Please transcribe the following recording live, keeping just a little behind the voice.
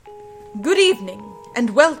Good evening, and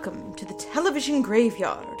welcome to the television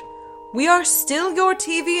graveyard. We are still your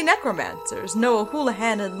TV necromancers, Noah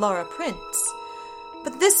Houlihan and Laura Prince.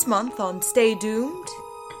 But this month on Stay Doomed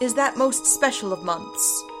is that most special of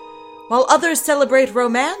months. While others celebrate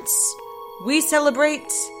romance, we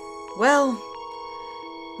celebrate, well,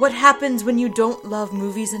 what happens when you don't love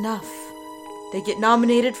movies enough. They get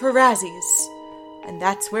nominated for Razzies, and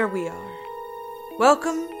that's where we are.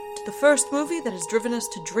 Welcome to the first movie that has driven us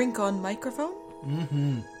to drink on microphone.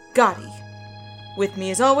 Gotti. With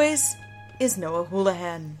me, as always, is Noah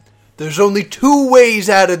Houlihan. There's only two ways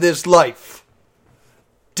out of this life.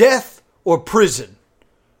 Death or prison.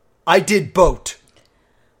 I did both.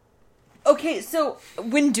 Okay, so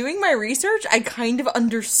when doing my research, I kind of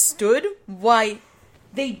understood why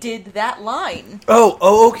they did that line.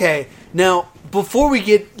 Oh, okay. Now, before we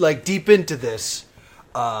get deep into this,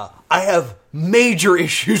 I have major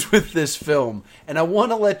issues with this film, and I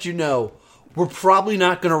want to let you know we're probably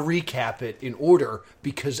not going to recap it in order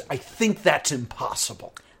because I think that's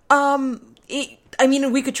impossible. We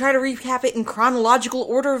could try to recap it in chronological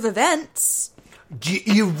order of events. Do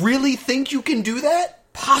you really think you can do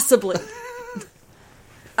that? Possibly.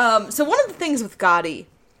 So one of the things with Gotti,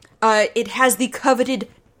 it has the coveted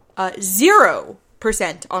 0%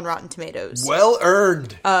 on Rotten Tomatoes. Well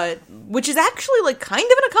earned. Which is actually kind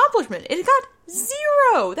of an accomplishment. It got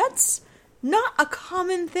 0. That's not a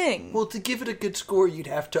common thing. Well, to give it a good score, you'd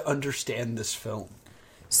have to understand this film.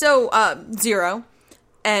 So, 0.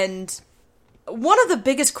 And one of the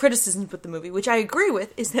biggest criticisms with the movie, which I agree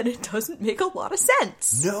with, is that it doesn't make a lot of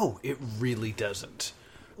sense. No, it really doesn't.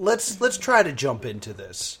 Let's try to jump into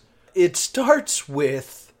this. It starts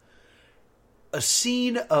with a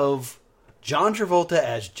scene of John Travolta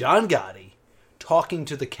as John Gotti talking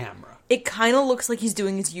to the camera. It kind of looks like he's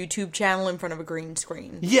doing his YouTube channel in front of a green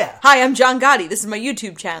screen. Yeah. Hi, I'm John Gotti. This is my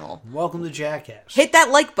YouTube channel. Welcome to Jackass. Hit that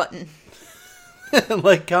like button.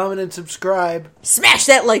 Like, comment, and subscribe. Smash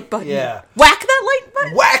that like button. Yeah. Whack that like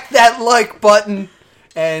button. Whack that like button.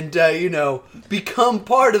 And, become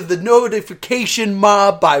part of the notification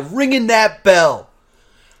mob by ringing that bell.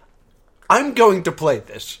 I'm going to play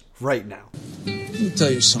this right now. Let me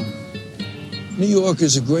tell you something. New York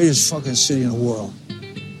is the greatest fucking city in the world.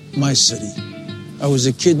 My city. I was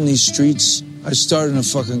a kid in these streets. I started in a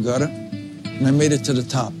fucking gutter, and I made it to the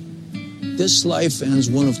top. This life ends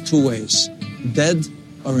one of two ways. Dead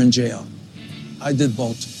or in jail. I did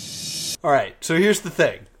both. All right, so here's the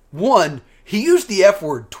thing. One, he used the F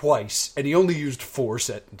word twice, and he only used 4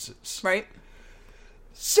 sentences. Right.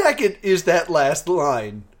 Second is that last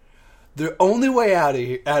line. The only way out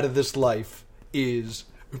of this life is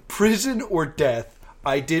prison or death.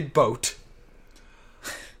 I did both.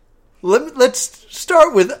 Let's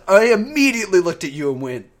start with, I immediately looked at you and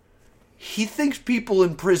went, he thinks people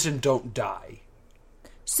in prison don't die.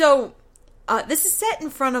 So, this is set in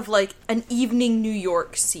front of, an evening New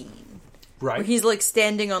York scene. Right. Where he's,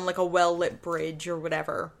 standing on, a well-lit bridge or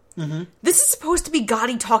whatever. Mm-hmm. This is supposed to be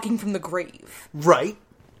Gotti talking from the grave. Right.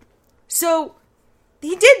 So,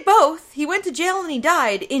 he did both. He went to jail and he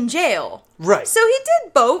died in jail. Right. So he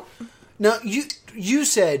did both. Now, you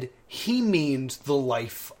said he means the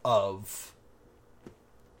life of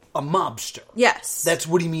a mobster. Yes. That's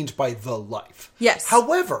what he means by the life. Yes.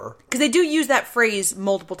 However... because they do use that phrase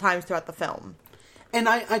multiple times throughout the film. And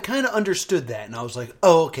I kind of understood that, and I was like,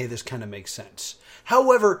 oh, okay, this kind of makes sense.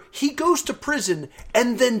 However, he goes to prison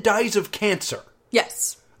and then dies of cancer.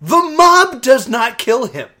 Yes. The mob does not kill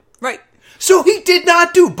him. Right. So he did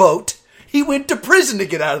not do both. He went to prison to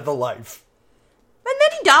get out of the life. And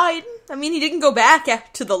then he died. I mean, he didn't go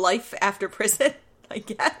back to the life after prison, I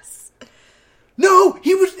guess. No,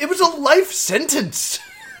 it was a life sentence.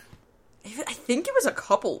 I think it was a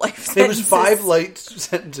couple life sentences. It was 5 life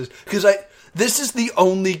sentences. Because this is the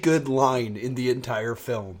only good line in the entire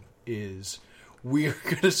film, is we're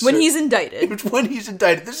going to... when he's indicted. It's when he's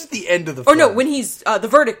indicted. This is the end of the film. Or no, when he's... the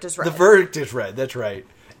verdict is read. The verdict is read, that's right.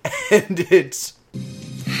 And it's...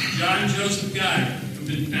 John Joseph Gotti has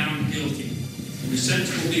been found guilty. Your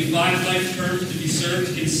sentence will be 5 life terms to be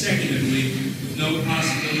served consecutively with no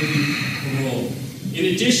possibility of parole. In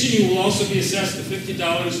addition, you will also be assessed the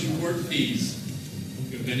 $50 in court fees.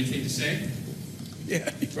 You have anything to say? Yeah,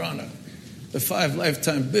 Your Honor. The 5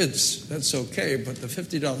 lifetime bids, that's okay, but the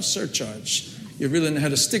 $50 surcharge, you really know how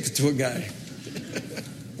to stick it to a guy.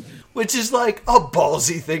 Which is a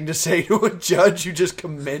ballsy thing to say to a judge who just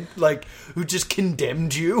who just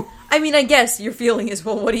condemned you. I mean, I guess your feeling is,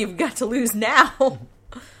 well, what do you got to lose now?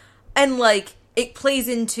 And, it plays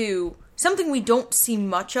into something we don't see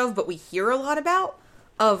much of, but we hear a lot about,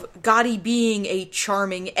 of Gotti being a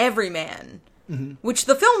charming everyman. which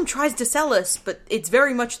the film tries to sell us, but it's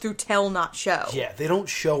very much through tell, not show. Yeah, they don't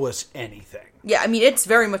show us anything. Yeah, I mean, it's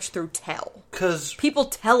very much through tell. Because People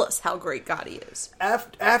tell us how great Gotti is.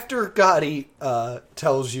 after Gotti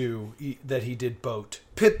tells you that he did Boat,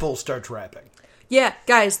 Pitbull starts rapping. Yeah,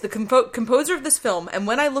 guys, the composer of this film, and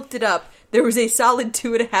when I looked it up, there was a solid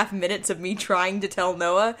 2.5 minutes of me trying to tell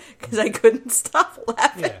Noah because I couldn't stop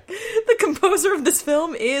laughing. Yeah. The composer of this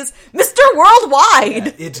film is Mr. Worldwide.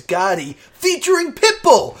 Yeah, it's Gotti featuring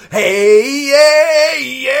Pitbull. Hey, yay,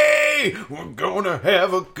 yay, we're gonna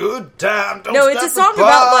have a good time. Don't No, stop it's a song the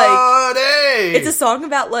about, party. It's a song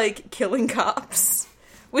about, like, killing cops.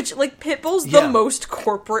 Which, like, Pitbull's Yeah. the most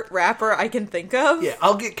corporate rapper I can think of. Yeah,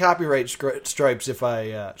 I'll get copyright stripes if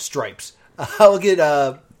I stripes. I'll get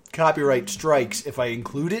copyright strikes if I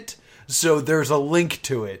include it. So there's a link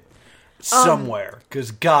to it somewhere.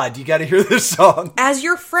 Because God, you got to hear this song. As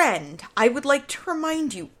your friend, I would like to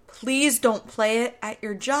remind you, please don't play it at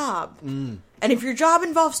your job. And if your job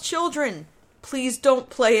involves children, please don't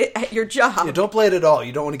play it at your job. Yeah, don't play it at all.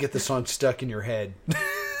 You don't want to get the song stuck in your head.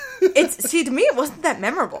 See, to me, it wasn't that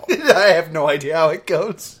memorable. I have no idea how it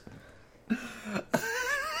goes.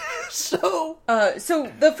 So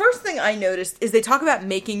The first thing I noticed is they talk about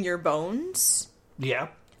making your bones. yeah.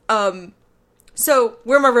 So,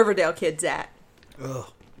 where are my Riverdale kids at? Ugh.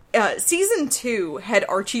 Season 2 had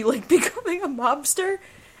Archie, like, becoming a mobster,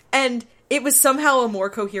 and it was somehow a more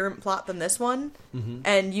coherent plot than this one. Mm-hmm.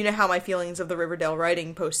 And you know how my feelings of the Riverdale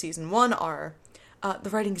writing post-season 1 are. The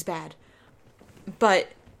writing's bad.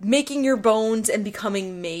 But making your bones and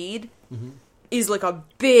becoming made is, like, a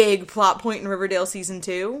big plot point in Riverdale Season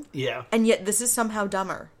 2. Yeah. And yet this is somehow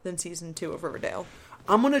dumber than Season 2 of Riverdale.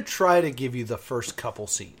 I'm going to try to give you the first couple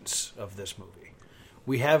scenes of this movie.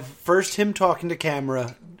 We have first him talking to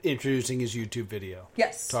camera, introducing his YouTube video.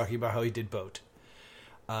 Yes. Talking about how he did Boat.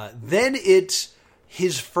 Then it's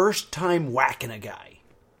his first time whacking a guy.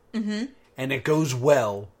 Mm-hmm. And it goes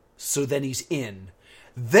well, so then he's in.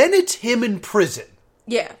 Then it's him in prison.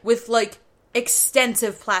 Yeah, with, like,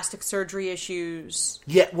 extensive plastic surgery issues.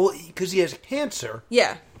 Yeah, well, because he has cancer.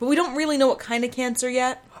 Yeah, but we don't really know what kind of cancer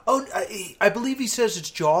yet. Oh, I believe he says it's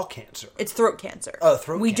jaw cancer. It's throat cancer. Oh,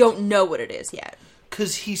 throat We cancer. don't know what it is yet.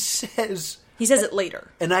 Because he says... He says it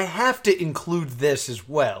later. And I have to include this as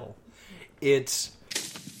well. It's...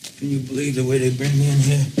 Can you believe the way they bring me in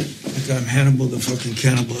here? Like I'm Hannibal the fucking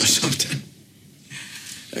cannibal or something.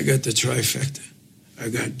 I got the trifecta. I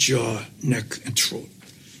got jaw, neck, and throat.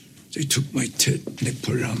 They took my tit and they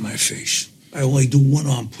put it on my face. I only do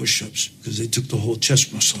one-arm push-ups because they took the whole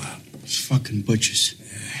chest muscle out. It's fucking butchers. Yeah.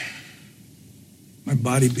 My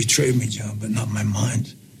body betrayed me, John, but not my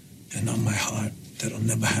mind and not my heart. That'll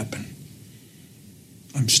never happen.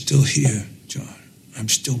 I'm still here, John. I'm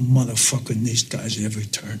still motherfucking these guys at every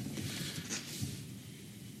turn.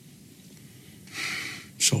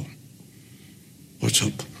 So, what's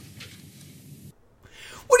up?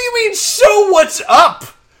 What do you mean, so what's up?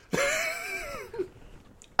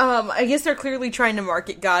 I guess they're clearly trying to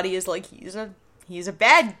market Gotti as, like, he's a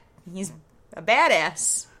badass.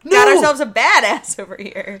 No. Got ourselves a badass over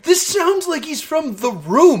here. This sounds like he's from The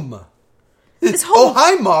Room. This whole Oh,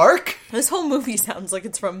 hi, Mark. This whole movie sounds like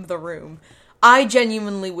it's from The Room. I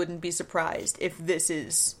genuinely wouldn't be surprised if this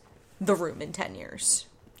is The Room in 10 years.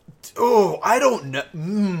 Oh, I don't know.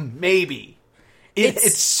 Maybe.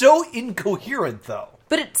 It's so incoherent, though.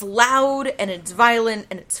 But it's loud, and it's violent,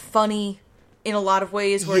 and it's funny in a lot of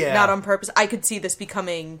ways, where Yeah. not on purpose. I could see this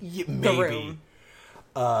becoming The maybe. Room.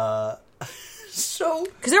 So...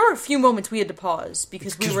 Because there were a few moments we had to pause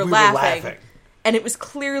because we were laughing. And it was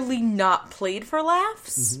clearly not played for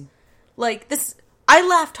laughs. Mm-hmm. Like, this... I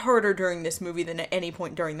laughed harder during this movie than at any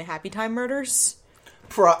point during the Happy Time Murders.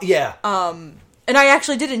 Yeah. And I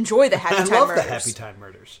actually did enjoy the Happy I Time love Murders. the Happy Time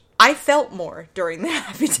Murders. I felt more during the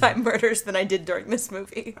Happy Time Murders than I did during this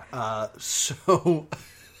movie. So...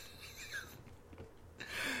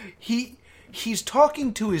 He's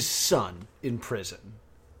talking to his son in prison.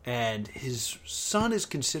 And his son is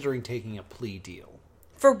considering taking a plea deal.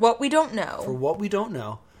 For what we don't know. For what we don't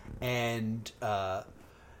know. And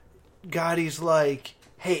Gotti's like,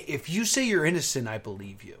 hey, if you say you're innocent, I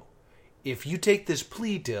believe you. If you take this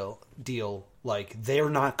plea deal, like, they're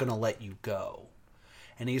not going to let you go.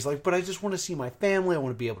 And he's like, but I just want to see my family. I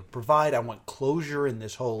want to be able to provide. I want closure in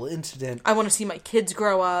this whole incident. I want to see my kids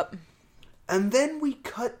grow up. And then we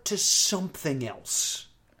cut to something else.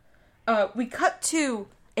 We cut to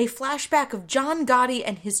a flashback of John Gotti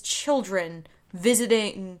and his children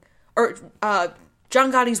visiting... Or,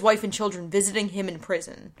 John Gotti's wife and children visiting him in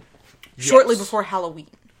prison. Shortly before Halloween.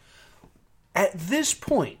 At this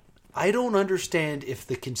point, I don't understand if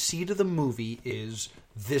the conceit of the movie is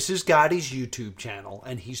this is Gotti's YouTube channel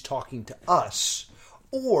and he's talking to us,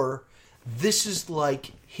 or this is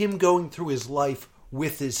like him going through his life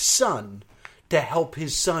with his son to help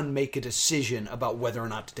his son make a decision about whether or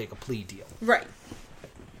not to take a plea deal. Right.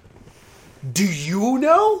 Do you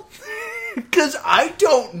know? Because I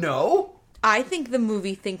don't know. I think the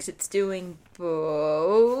movie thinks it's doing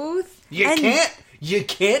both. You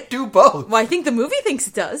can't do both. Well, I think the movie thinks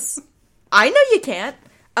it does. I know you can't.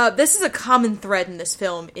 This is a common thread in this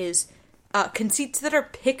film, is conceits that are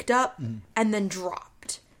picked up and then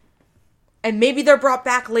dropped. And maybe they're brought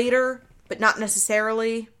back later, but not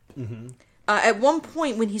necessarily. Mm-hmm. At one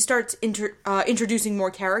point, when he starts introducing more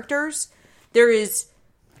characters, there is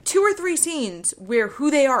 2 or 3 scenes where who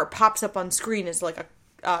they are pops up on screen as like a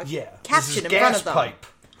caption in front of them. Pipe.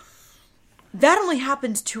 That only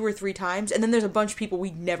happens 2 or 3 times, and then there's a bunch of people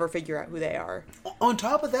we never figure out who they are. On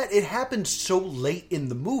top of that, it happens so late in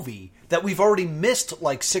the movie that we've already missed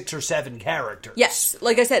like 6 or 7 characters. Yes,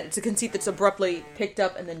 like I said, it's a conceit that's abruptly picked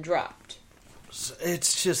up and then dropped.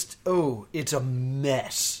 It's just, it's a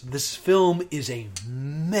mess. This film is a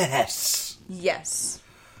mess. Yes.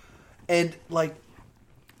 And, like,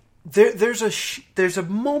 there's a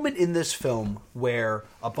moment in this film where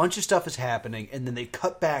a bunch of stuff is happening, and then they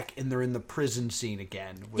cut back and they're in the prison scene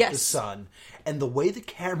again with the son. And the way the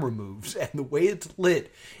camera moves and the way it's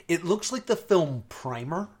lit, it looks like the film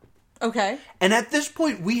Primer. Okay. And at this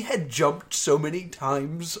point, we had jumped so many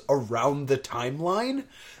times around the timeline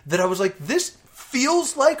that I was like, this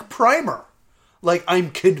feels like Primer. Like,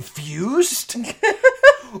 I'm confused.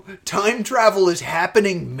 Time travel is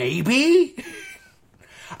happening, maybe?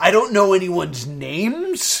 I don't know anyone's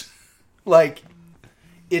names. Like,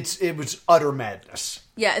 it was utter madness.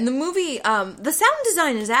 Yeah, in the movie, the sound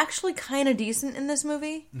design is actually kind of decent in this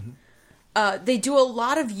movie. Mm-hmm. They do a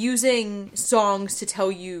lot of using songs to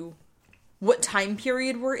tell you what time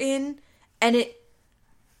period we're in, and it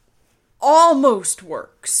almost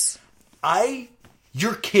works.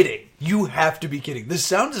 You're kidding. You have to be kidding. The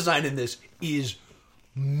sound design in this is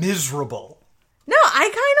miserable. No, I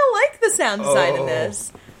kind of like the sound design in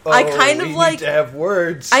this. I kind of like... need to have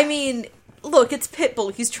words. I mean, look, it's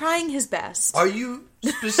Pitbull. He's trying his best. Are you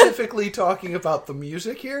specifically talking about the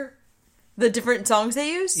music here? The different songs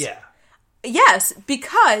they use? Yeah. Yes,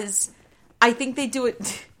 because I think they do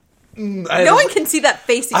it... No one can see that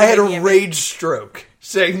face. I had a rage stroke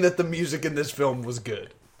saying that the music in this film was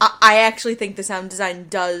good. I actually think the sound design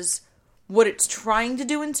does what it's trying to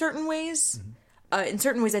do in certain ways. Mm-hmm. In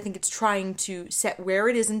certain ways, I think it's trying to set where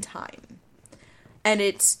it is in time. And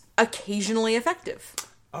it's occasionally effective.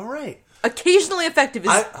 All right. Occasionally effective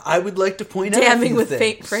is... I would like to point out damning with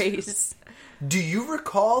faint praise. Do you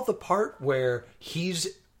recall the part where he's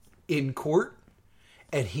in court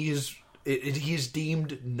and he's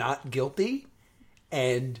deemed not guilty,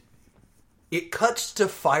 and it cuts to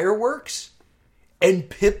fireworks, and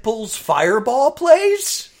Pitbull's Fireball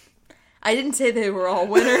plays? I didn't say they were all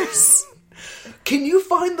winners. Can you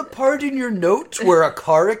find the part in your notes where a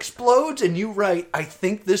car explodes and you write, I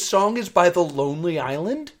think this song is by The Lonely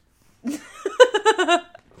Island?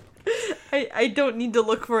 I don't need to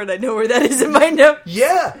look for it. I know where that is in my notes.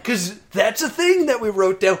 Yeah, because that's a thing that we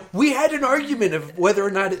wrote down. We had an argument of whether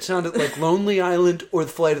or not it sounded like Lonely Island or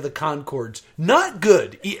The Flight of the Conchords. Not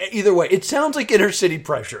good. Either way. It sounds like Inner City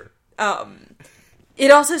Pressure.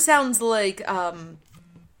 It also sounds like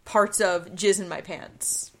parts of Jizz in My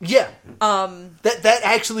Pants. Yeah. That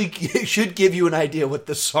actually should give you an idea what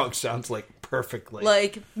this song sounds like perfectly.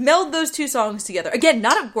 Like, meld those two songs together. Again,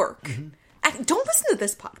 not at work. Mm-hmm. Don't listen to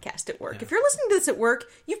this podcast at work. Yeah. If you're listening to this at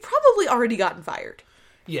work, you've probably already gotten fired.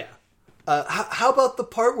 Yeah. How about the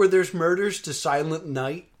part where there's murders to Silent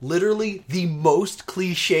Night? Literally the most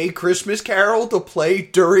cliche Christmas carol to play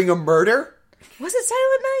during a murder? Was it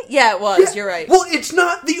Silent Night? Yeah, it was. Yeah. You're right. Well, it's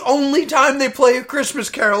not the only time they play a Christmas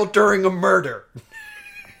carol during a murder.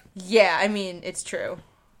 Yeah, I mean, it's true.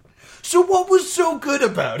 So what was so good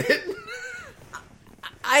about it?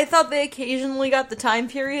 I thought they occasionally got the time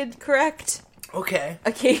period correct. Okay.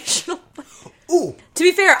 Occasionally. Ooh. To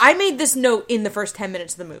be fair, I made this note in the first 10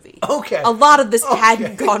 minutes of the movie. Okay. A lot of this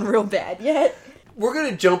hadn't gone real bad yet. We're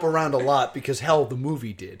going to jump around a lot because, hell, the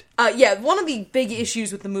movie did. Yeah, one of the big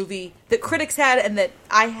issues with the movie that critics had and that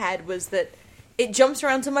I had was that it jumps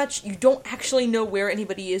around so much, you don't actually know where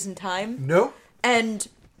anybody is in time. Nope. And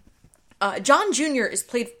John Jr. is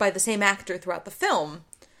played by the same actor throughout the film,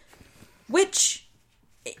 which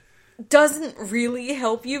doesn't really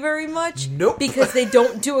help you very much. Nope. Because they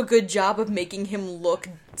don't do a good job of making him look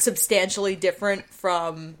substantially different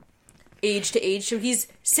from age to age. So he's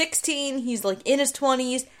 16, he's like in his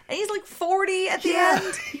 20s, And he's like 40 at the Yeah,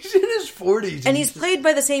 end. he's in his 40s. And he's played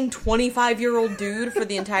by the same 25-year-old dude for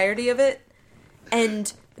the entirety of it.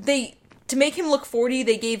 And to make him look 40,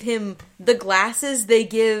 they gave him the glasses they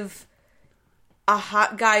give a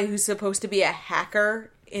hot guy who's supposed to be a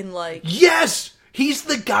hacker in like... Yes! He's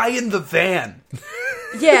the guy in the van.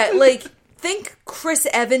 Yeah, like, think Chris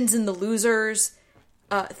Evans in The Losers.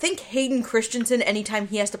 Think Hayden Christensen anytime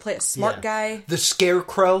he has to play a smart guy. The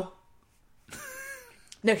Scarecrow.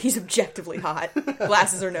 No, he's objectively hot.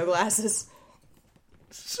 Glasses or no glasses.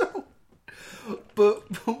 So, but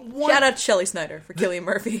Shout out to Shelley Snyder for Cillian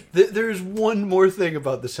Murphy. There's one more thing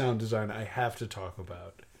about the sound design I have to talk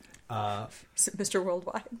about. Mr.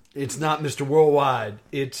 Worldwide. It's not Mr. Worldwide.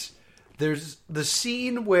 There's the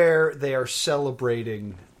scene where they are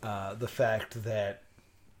celebrating the fact that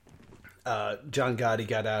John Gotti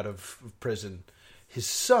got out of prison. His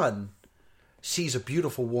son sees a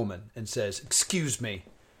beautiful woman and says, "Excuse me,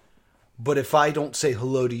 but if I don't say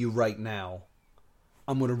hello to you right now,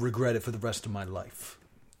 I'm going to regret it for the rest of my life."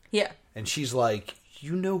 Yeah. And she's like,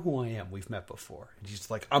 "You know who I am. We've met before." And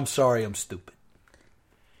he's like, "I'm sorry, I'm stupid."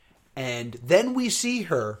 And then we see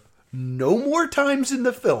her no more times in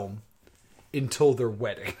the film until their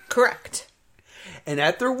wedding. Correct. And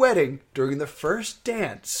at their wedding, during the first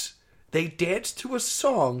dance, they dance to a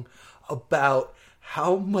song about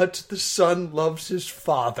how much the son loves his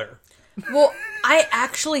father. Well, I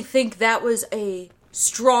actually think that was a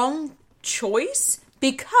strong choice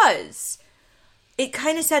because it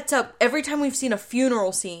kind of sets up every time we've seen a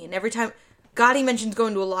funeral scene, every time Gotti mentions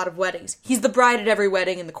going to a lot of weddings, he's the bride at every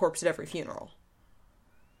wedding and the corpse at every funeral.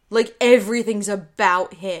 Like, everything's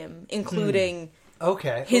about him, including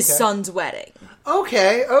his son's wedding.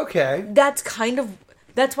 Okay.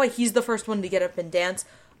 That's why he's the first one to get up and dance.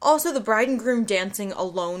 Also, the bride and groom dancing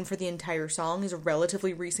alone for the entire song is a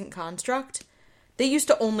relatively recent construct. They used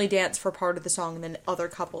to only dance for part of the song, and then other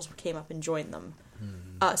couples came up and joined them.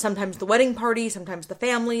 Sometimes the wedding party, sometimes the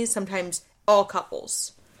families, sometimes all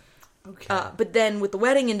couples. Okay. But then with the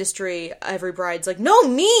wedding industry, every bride's like, "No,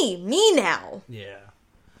 me now." Yeah.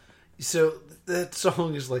 So that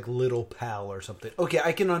song is like Little Pal or something. Okay,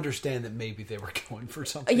 I can understand that maybe they were going for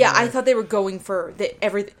something. Yeah, I thought they were going for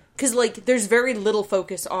everything. Because, like, there's very little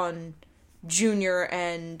focus on Junior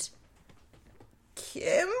and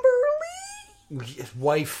Kimberly? His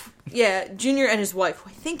wife. Yeah, Junior and his wife, who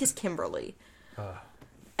I think is Kimberly.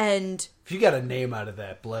 And if you got a name out of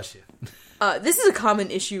that, bless you. This is a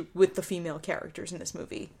common issue with the female characters in this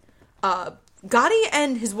movie. Gotti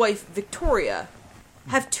and his wife, Victoria,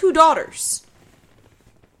 have 2 daughters.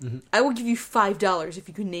 Mm-hmm. I will give you $5 if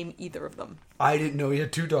you can name either of them. I didn't know he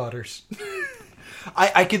had 2 daughters.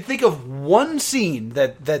 I can think of one scene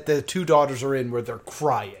that the 2 daughters are in where they're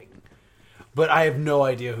crying. But I have no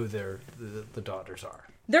idea who the daughters are.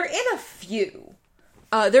 They're in a few.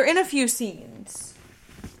 They're in a few scenes.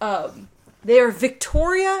 They are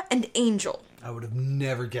Victoria and Angel. I would have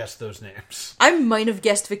never guessed those names. I might have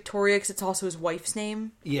guessed Victoria because it's also his wife's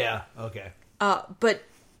name. Yeah, okay. But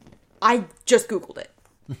I just Googled it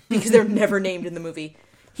because they're never named in the movie.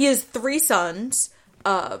 He has 3 sons.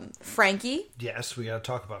 Frankie. Yes, we got to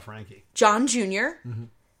talk about Frankie. John Jr. Mm-hmm.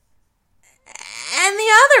 And the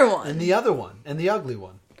other one. And the other one. And the ugly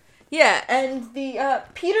one. Yeah, and the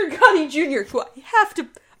Peter Gotti Jr., who I have to...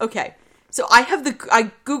 Okay, so I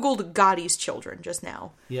Googled Gotti's children just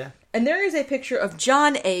now. Yeah. And there is a picture of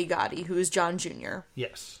John A. Gotti, who is John Jr.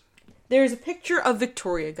 Yes. There is a picture of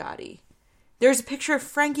Victoria Gotti. There's a picture of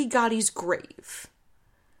Frankie Gotti's grave.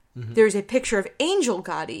 Mm-hmm. There's a picture of Angel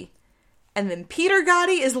Gotti. And then Peter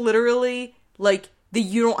Gotti is literally like the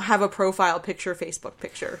you don't have a profile picture Facebook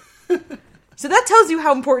picture. So that tells you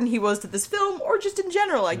how important he was to this film, or just in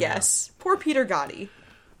general, I guess. Poor Peter Gotti.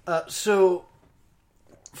 So,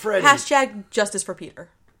 Freddie. Hashtag justice for Peter.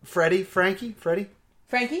 Frankie? Frankie,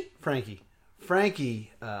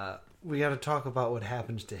 we got to talk about what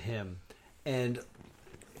happens to him. And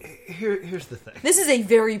here's the thing. This is a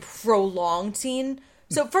very prolonged scene.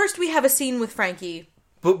 So first we have a scene with Frankie.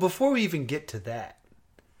 But before we even get to that,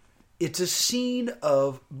 it's a scene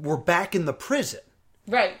of we're back in the prison.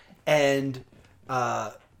 Right. And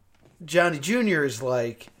Johnny Jr. is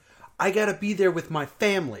like, I got to be there with my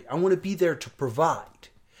family. I want to be there to provide.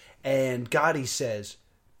 And Gotti says,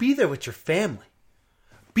 be there with your family.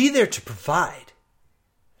 Be there to provide.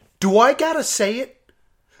 Do I got to say it?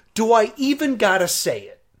 Do I even got to say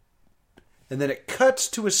it? And then it cuts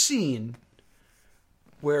to a scene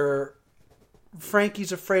where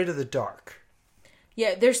Frankie's afraid of the dark.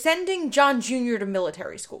 Yeah, they're sending John Jr. to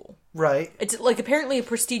military school. Right. It's like apparently a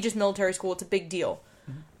prestigious military school. It's a big deal.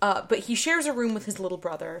 But he shares a room with his little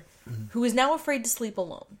brother, who is now afraid to sleep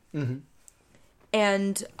alone.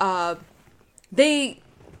 And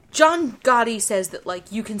John Gotti says that,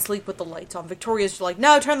 like, you can sleep with the lights on. Victoria's like,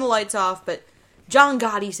 no, turn the lights off. But John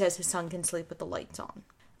Gotti says his son can sleep with the lights on.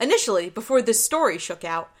 Initially, before this story shook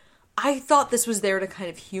out, I thought this was there to kind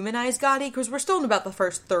of humanize Gotti, because we're still in about the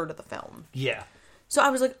first third of the film. Yeah. So I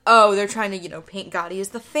was like, oh, they're trying to, paint Gotti as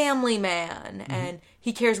the family man, and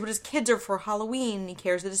he cares what his kids are for Halloween, and he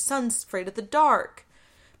cares that his son's afraid of the dark.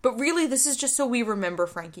 But really, this is just so we remember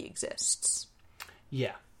Frankie exists.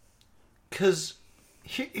 Yeah. Because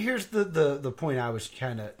here's the point I was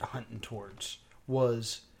kind of hunting towards,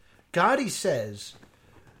 was Gotti says,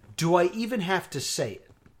 do I even have to say it?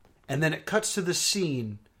 And then it cuts to the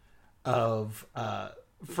scene of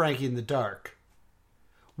Frankie in the dark.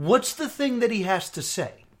 What's the thing that he has to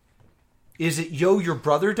say? Is it, yo, your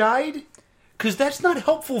brother died? Because that's not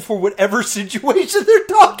helpful for whatever situation they're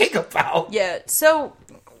talking about. Yeah, so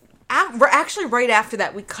we're actually right after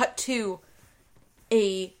that, we cut to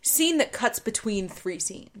a scene that cuts between three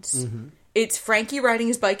scenes. It's Frankie riding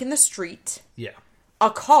his bike in the street. Yeah. A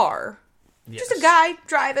car. Yes. Just a guy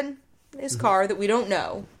driving his car that we don't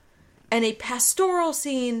know. And a pastoral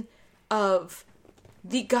scene of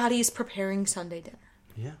the Gottis preparing Sunday dinner.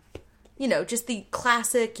 Yeah. Just the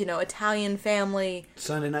classic, Italian family.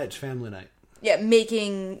 Sunday night's family night. Yeah,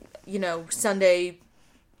 making, Sunday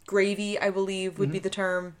gravy, I believe would be the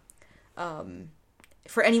term.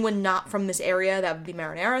 For anyone not from this area, that would be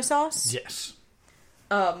marinara sauce. Yes.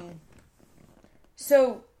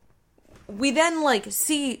 So we then,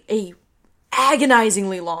 see a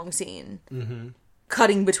agonizingly long scene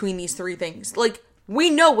cutting between these three things.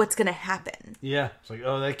 We know what's going to happen. Yeah. It's like,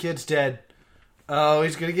 oh, that kid's dead. Oh,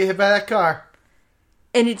 he's going to get hit by that car.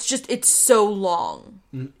 And it's so long.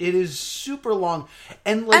 It is super long.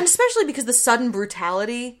 And especially because the sudden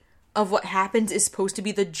brutality of what happens is supposed to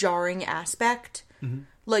be the jarring aspect.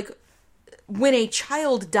 When a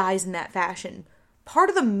child dies in that fashion, part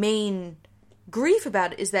of the main grief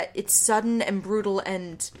about it is that it's sudden and brutal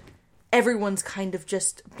and everyone's kind of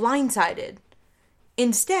just blindsided.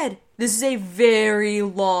 Instead, this is a very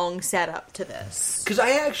long setup to this. Because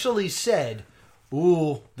I actually said,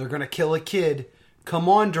 ooh, they're going to kill a kid. Come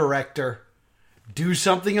on, director. Do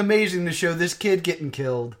something amazing to show this kid getting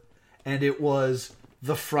killed. And it was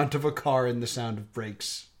the front of a car and the sound of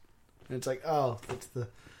brakes. And it's like, oh, that's the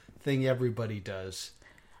thing everybody does.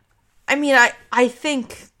 I mean, I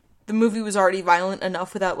think the movie was already violent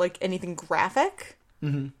enough without, anything graphic.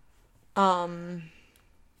 It's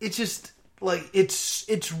just,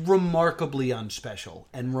 it's remarkably unspecial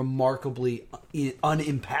and remarkably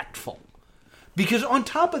unimpactful. Because on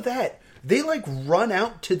top of that, they, run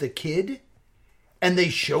out to the kid and they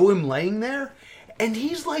show him laying there and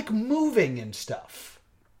he's, moving and stuff.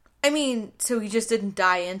 I mean, so he just didn't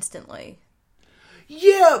die instantly.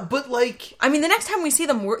 Yeah, but I mean, the next time we see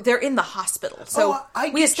them, they're in the hospital. So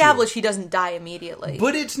we establish he doesn't die immediately.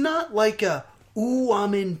 But it's not like a, ooh,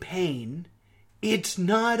 I'm in pain. It's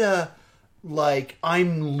not a,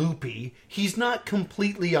 I'm loopy. He's not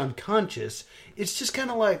completely unconscious. It's just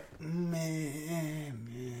kind of meh.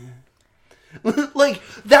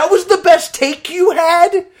 That was the best take you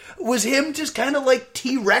had? Was him just kind of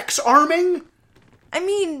T-Rex arming? I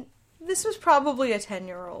mean, this was probably a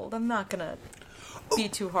 10-year-old. I'm not gonna be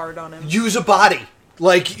too hard on him. Use a body.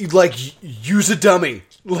 Use a dummy.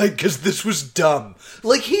 Because this was dumb.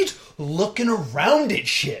 He's looking around at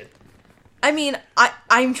shit. I mean,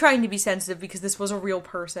 I'm trying to be sensitive because this was a real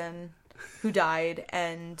person who died,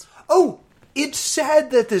 and... Oh, it's sad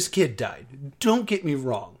that this kid died. Don't get me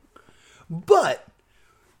wrong. But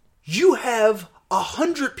you have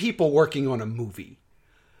 100 people working on a movie.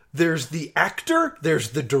 There's the actor,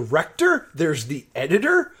 there's the director, there's the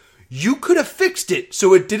editor. You could have fixed it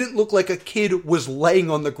so it didn't look like a kid was laying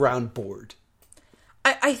on the ground bored.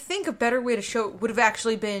 I think a better way to show it would have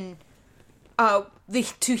actually been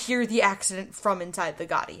to hear the accident from inside the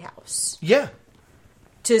Gotti house. Yeah.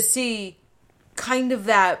 To see kind of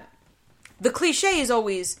that... The cliche is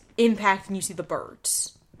always impact and you see the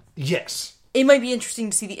birds. Yes. It might be interesting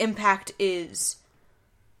to see the impact is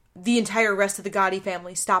the entire rest of the Gotti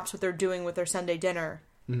family stops what they're doing with their Sunday dinner.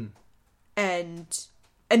 And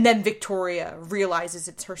then Victoria realizes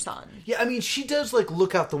it's her son. Yeah, I mean, she does,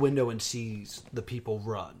 look out the window and sees the people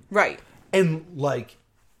run. Right. And,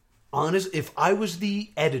 honest, if I was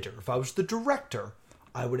the editor, if I was the director,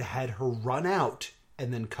 I would have had her run out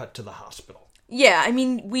and then cut to the hospital. Yeah, I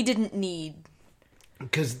mean, we didn't need...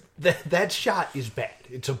 Because that shot is bad.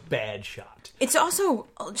 It's a bad shot. It's also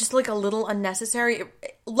just, a little unnecessary.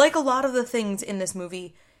 Like a lot of the things in this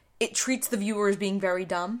movie, it treats the viewer as being very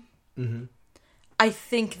dumb. Mm-hmm. I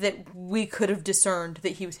think that we could have discerned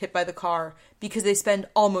that he was hit by the car because they spend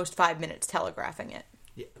almost 5 minutes telegraphing it.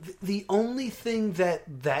 Yeah. The only thing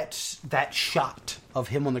that shot of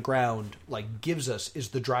him on the ground like gives us is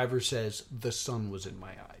the driver says the sun was in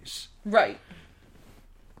my eyes. Right.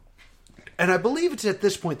 And I believe it's at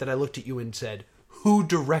this point that I looked at you and said, "Who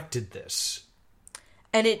directed this?"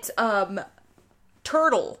 And it's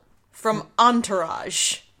Turtle from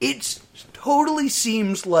Entourage. It totally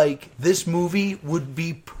seems like this movie would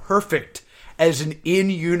be perfect as an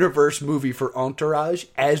in-universe movie for Entourage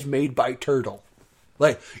as made by Turtle.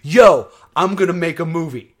 Like, yo, I'm going to make a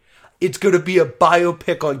movie. It's going to be a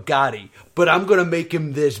biopic on Gotti, but I'm going to make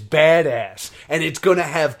him this badass. And it's going to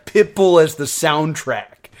have Pitbull as the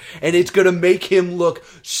soundtrack. And it's going to make him look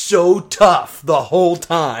so tough the whole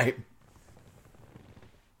time.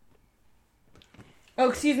 Oh,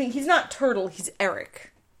 excuse me, he's not Turtle, he's Eric.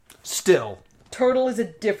 Still, Turtle is a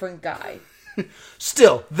different guy.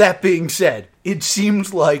 That being said, it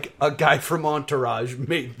seems like a guy from Entourage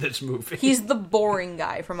made this movie. He's the boring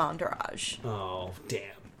guy from Entourage. Oh,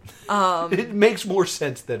 damn. It makes more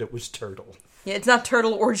sense that it was Turtle. Yeah, it's not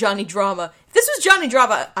Turtle or Johnny Drama. If this was Johnny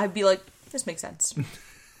Drama, I'd be like, this makes sense.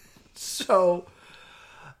 So,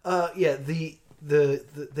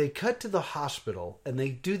 they cut to the hospital, and they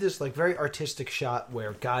do this like very artistic shot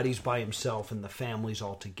where Gotti's by himself and the family's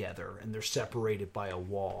all together, and they're separated by a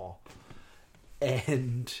wall.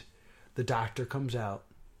 And the doctor comes out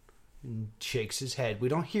and shakes his head. We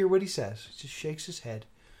don't hear what he says. He just shakes his head,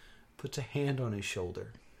 puts a hand on his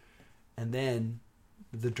shoulder, and then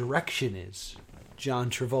the direction is, John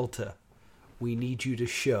Travolta, we need you to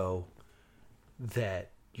show that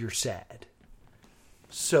you're sad.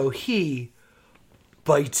 So he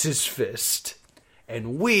bites his fist,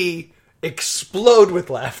 and we explode with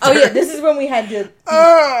laughter. Oh yeah, this is when we had to...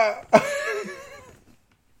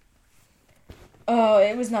 Oh,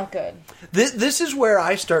 it was not good. This is where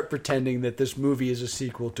I start pretending that this movie is a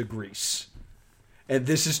sequel to Grease. And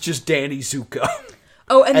this is just Danny Zuko.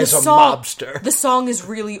 Oh, and as the a song, mobster. The song is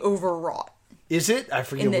really overwrought. Is it? I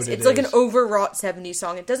forget In this. what it It's is. like an overwrought 70s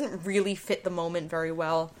song. It doesn't really fit the moment very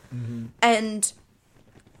well. Mm-hmm. And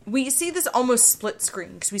we see this almost split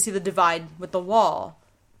screen because we see the divide with the wall.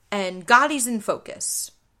 And Gotti's in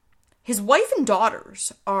focus. His wife and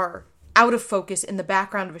daughters are out of focus in the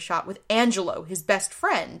background of a shot with Angelo, his best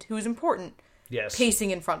friend, who is important, yes,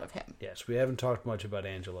 pacing in front of him. Yes, we haven't talked much about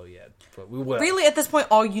Angelo yet, but we will. Really, at this point,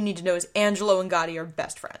 all you need to know is Angelo and Gotti are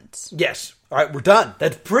best friends. Yes. All right, we're done.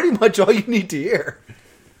 That's pretty much all you need to hear.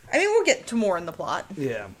 I mean, we'll get to more in the plot.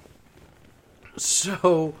 Yeah.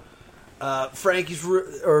 So,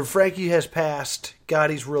 Frankie has passed.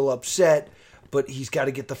 Gotti's real upset, but he's got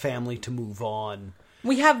to get the family to move on.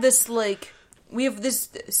 We have this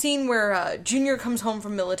scene where Junior comes home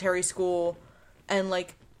from military school and,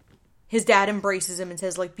 his dad embraces him and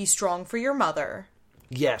says, be strong for your mother.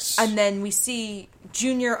 Yes. And then we see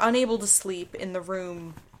Junior unable to sleep in the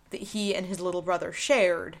room that he and his little brother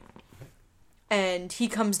shared. And he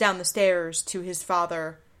comes down the stairs to his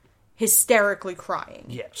father hysterically crying.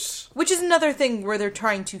 Yes. Which is another thing where they're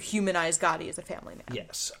trying to humanize Gotti as a family man.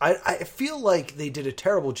 Yes. I feel like they did a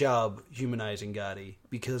terrible job humanizing Gotti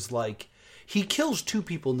because, he kills two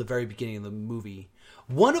people in the very beginning of the movie,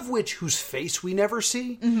 one of which whose face we never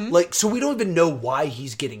see. Mm-hmm. So we don't even know why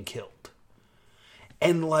he's getting killed.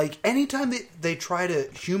 And, anytime they try to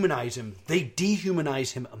humanize him, they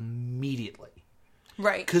dehumanize him immediately.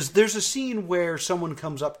 Right. Because there's a scene where someone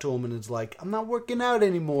comes up to him and is like, I'm not working out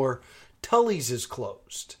anymore. Tully's is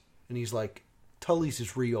closed. And he's like, Tully's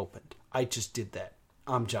is reopened. I just did that.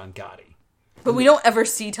 I'm John Gotti. But we don't ever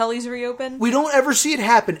see Tully's reopen. We don't ever see it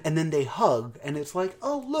happen. And then they hug. And it's like,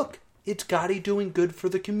 oh, look, it's Gotti doing good for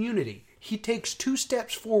the community. He takes 2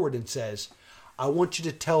 steps forward and says, I want you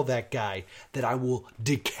to tell that guy that I will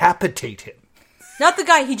decapitate him. Not the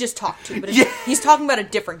guy he just talked to, but he's talking about a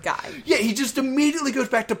different guy. Yeah, he just immediately goes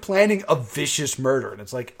back to planning a vicious murder. And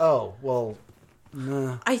it's like, oh, well,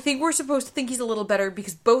 nah. I think we're supposed to think he's a little better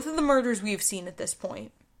because both of the murders we've seen at this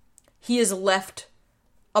point, he has left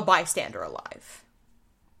a bystander alive.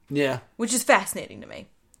 Yeah. Which is fascinating to me.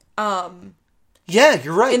 Yeah,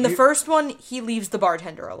 you're right. In the first one, he leaves the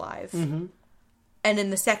bartender alive. Mm-hmm. And in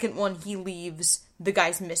the second one, he leaves the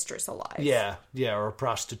guy's mistress alive. Yeah, or a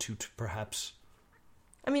prostitute, perhaps.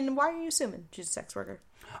 I mean, why are you assuming she's a sex worker?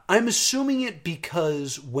 I'm assuming it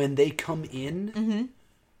because when they come in,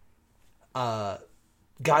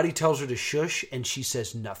 Gotti tells her to shush, and she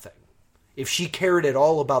says nothing. If she cared at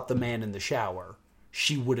all about the man in the shower,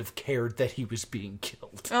 she would have cared that he was being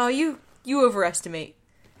killed. Oh, you overestimate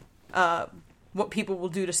what people will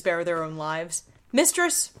do to spare their own lives.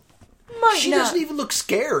 Mistress might She not. doesn't even look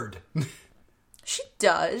scared. She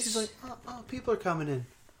does. She's like, oh, people are coming in.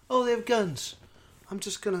 Oh, they have guns. I'm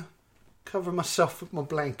just gonna cover myself with my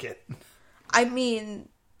blanket. I mean,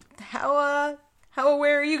 how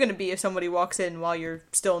aware are you going to be if somebody walks in while you're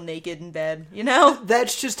still naked in bed, you know?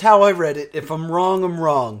 That's just how I read it. If I'm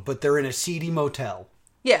wrong, but they're in a seedy motel.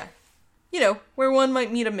 Yeah. You know, where one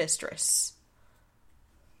might meet a mistress.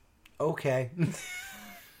 Okay.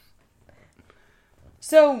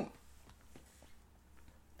 So,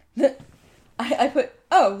 I put,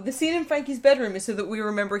 the scene in Frankie's bedroom is so that we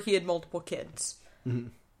remember he had multiple kids. Mm-hmm.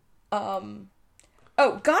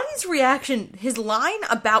 Gotti's reaction, his line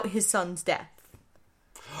about his son's death.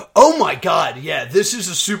 Oh my god, yeah, this is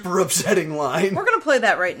a super upsetting line. We're gonna play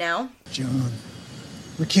that right now. John,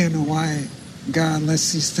 we can't know why God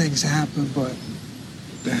lets these things happen, but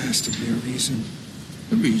there has to be a reason.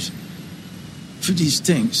 A reason? For these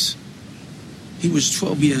things. He was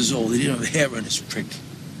 12 years old. He didn't have hair on his prick.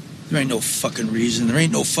 There ain't no fucking reason. There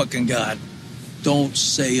ain't no fucking God. Don't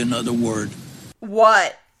say another word.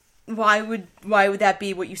 What? Why would that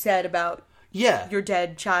be what you said about your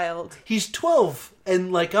dead child? He's 12,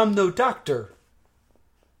 and I'm no doctor.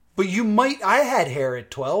 But I had hair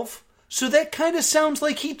at 12, so that kind of sounds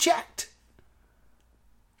like he checked.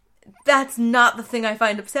 That's not the thing I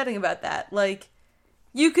find upsetting about that.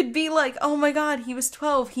 You could be like, oh my god, he was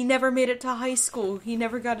 12, he never made it to high school, he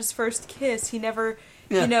never got his first kiss, he never,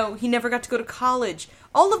 he never got to go to college.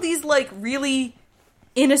 All of these, really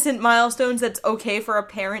innocent milestones that's okay for a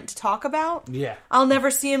parent to talk about. Yeah. I'll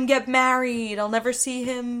never see him get married, I'll never see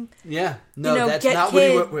him, Yeah, no, that's get not kids. what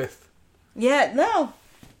he went with. Yeah, no.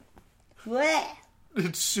 Blech.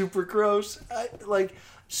 It's super gross.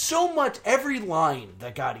 So much, every line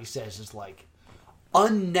that Gotti says is,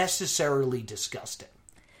 unnecessarily disgusting.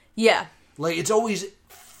 Yeah. It's always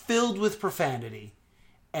filled with profanity.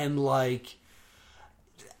 And, I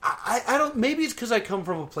don't, maybe it's because I come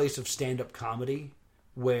from a place of stand-up comedy,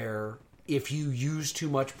 where if you use too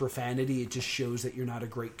much profanity, it just shows that you're not a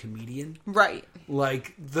great comedian. Right.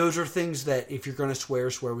 Those are things that if you're going to swear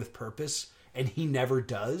with purpose, and he never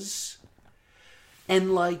does. And,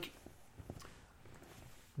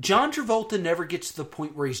 John Travolta never gets to the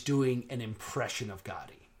point where he's doing an impression of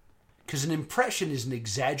Gotti. Because an impression is an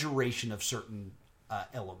exaggeration of certain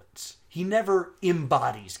elements. He never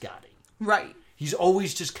embodies Gotti. Right. He's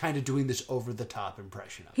always just kind of doing this over-the-top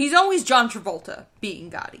impression of him. He's always John Travolta being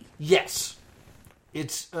Gotti. Yes.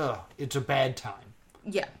 It's a bad time.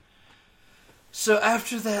 Yeah. So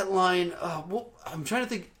after that line, I'm trying to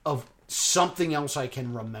think of something else I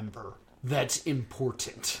can remember that's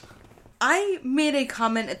important. I made a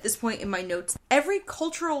comment at this point in my notes. Every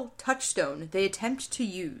cultural touchstone they attempt to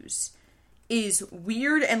use is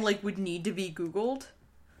weird and would need to be Googled.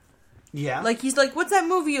 Yeah. He's like, what's that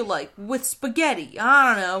movie you like? With spaghetti.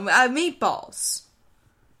 I don't know. Meatballs.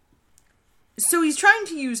 So he's trying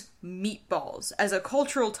to use meatballs as a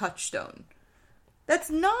cultural touchstone.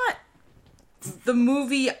 That's not the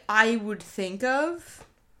movie I would think of.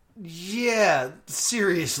 Yeah,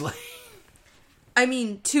 seriously. I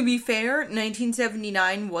mean, to be fair,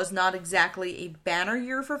 1979 was not exactly a banner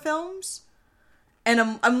year for films.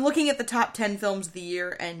 And I'm looking at the top 10 films of the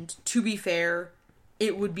year, and to be fair,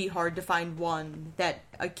 it would be hard to find one that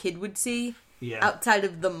a kid would see outside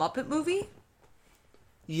of the Muppet movie.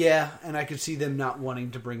 Yeah, and I could see them not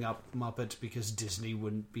wanting to bring up Muppets because Disney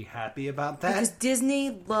wouldn't be happy about that. Because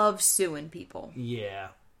Disney loves suing people. Yeah.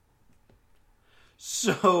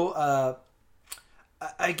 So,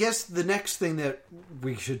 I guess the next thing that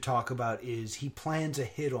we should talk about is he plans a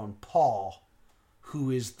hit on Paul, who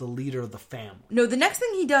is the leader of the family. No, the next thing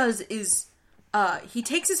he does is he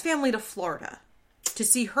takes his family to Florida to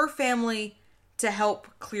see her family to help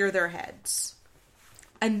clear their heads.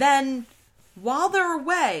 And then, while they're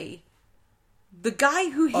away, the guy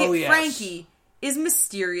who hit Frankie is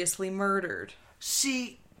mysteriously murdered.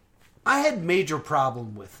 See, I had major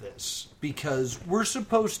problem with this because we're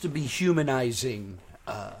supposed to be humanizing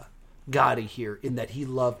Gotti here in that he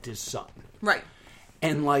loved his son. Right.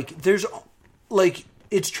 And, there's,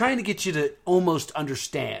 it's trying to get you to almost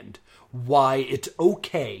understand why it's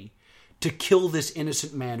okay to kill this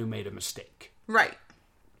innocent man who made a mistake. Right.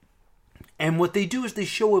 And what they do is they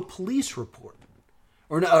show a police report,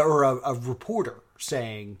 or a reporter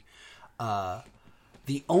saying,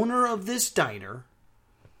 the owner of this diner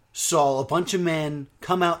saw a bunch of men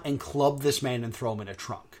come out and club this man and throw him in a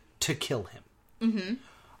trunk to kill him.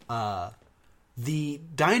 Mm-hmm. The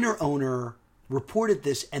diner owner reported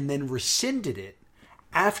this and then rescinded it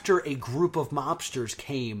after a group of mobsters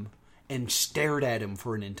came and stared at him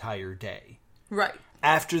for an entire day. Right.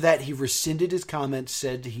 After that, he rescinded his comments,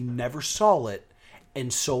 said he never saw it,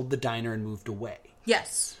 and sold the diner and moved away.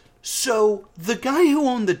 Yes. So, the guy who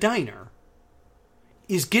owned the diner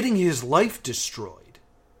is getting his life destroyed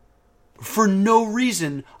for no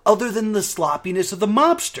reason other than the sloppiness of the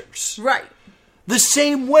mobsters. Right. The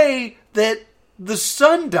same way that the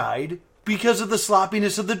son died because of the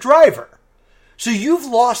sloppiness of the driver. So you've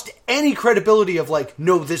lost any credibility of like,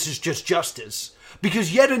 no, this is just justice.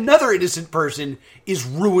 Because yet another innocent person is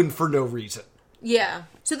ruined for no reason. Yeah.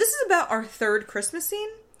 So this is about our third Christmas scene.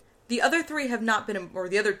 The other three have not been, or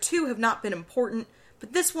the other two have not been important,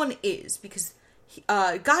 but this one is, because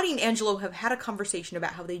Gotti and Angelo have had a conversation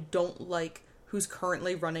about how they don't like who's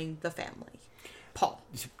currently running the family. Paul.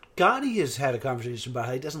 Gotti has had a conversation about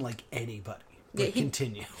how he doesn't like anybody. Yeah,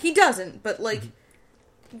 continue. He doesn't, but like,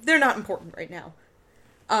 they're not important right now.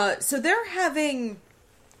 So they're having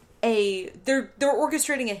they're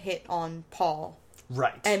orchestrating a hit on Paul.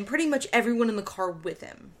 Right. And pretty much everyone in the car with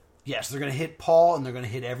him. Yes, they're going to hit Paul, and they're going to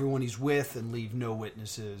hit everyone he's with and leave no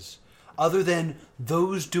witnesses. Other than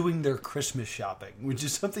those doing their Christmas shopping, which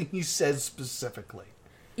is something he says specifically.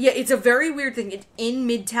 Yeah, it's a very weird thing. It's in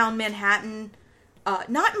Midtown Manhattan.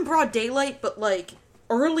 Not in broad daylight, but like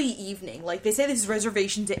early evening. Like they say this is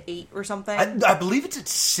reservations at 8 or something. I believe it's at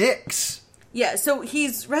 6. Yeah, so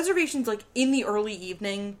he's reservations like in the early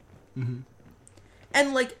evening. Mm-hmm.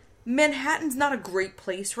 And like Manhattan's not a great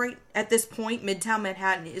place right at this point. Midtown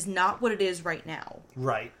Manhattan is not what it is right now.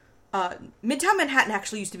 Right. Midtown Manhattan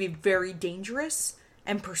actually used to be very dangerous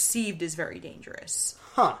and perceived as very dangerous.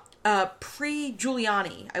 Huh.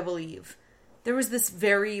 Pre-Giuliani, I believe, there was this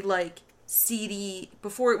very like seedy,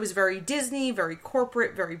 before it was very Disney, very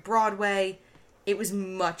corporate, very Broadway, it was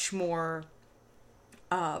much more,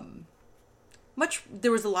 there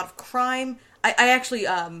was a lot of crime. I actually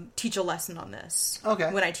teach a lesson on this.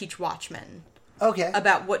 Okay. When I teach Watchmen. Okay.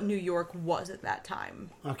 About what New York was at that time.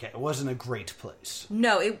 Okay, it wasn't a great place.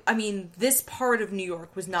 No, this part of New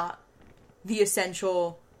York was not the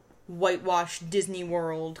essential whitewashed Disney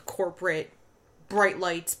World, corporate, bright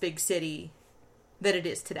lights, big city that it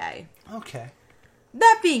is today. Okay.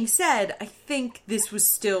 That being said, I think this was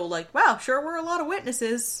still like, wow, sure were a lot of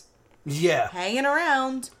witnesses. Yeah. Hanging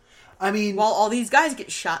around. I mean, while all these guys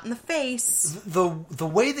get shot in the face. The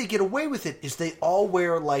way they get away with it is they all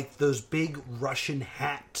wear like those big Russian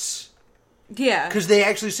hats. Yeah. Because they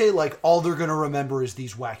actually say like all they're going to remember is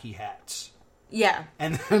these wacky hats. Yeah.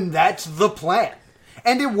 And then that's the plan.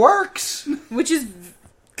 And it works. Which is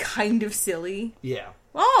kind of silly. Yeah.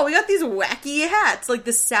 Oh, we got these wacky hats. Like,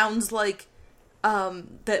 this sounds like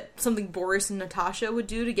that something Boris and Natasha would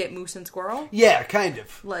do to get Moose and Squirrel. Yeah, kind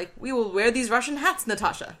of. Like, we will wear these Russian hats,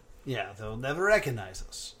 Natasha. Yeah, they'll never recognize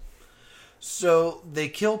us. So they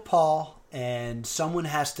kill Paul, and someone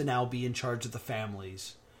has to now be in charge of the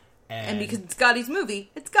families. And because it's Gotti's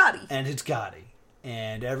movie, it's Gotti. And it's Gotti.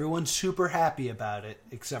 And everyone's super happy about it,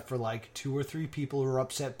 except for like 2 or 3 people who are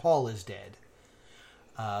upset Paul is dead.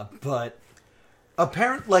 But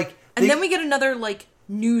apparently, like... And then we get another, like,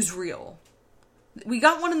 newsreel. We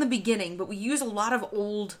got one in the beginning, but we use a lot of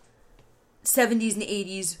old 70s and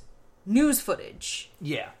 80s news footage.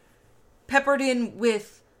 Yeah. Peppered in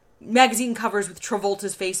with magazine covers with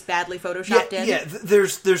Travolta's face badly photoshopped in. Yeah,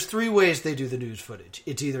 there's 3 ways they do the news footage.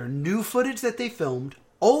 It's either new footage that they filmed,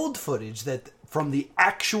 old footage that from the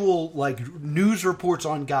actual like news reports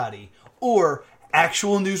on Gotti, or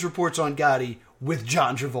actual news reports on Gotti with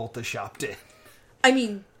John Travolta shopped in. I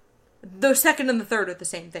mean, the second and the third are the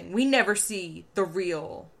same thing. We never see the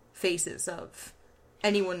real faces of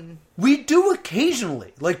anyone. We do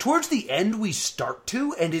occasionally. Like, towards the end we start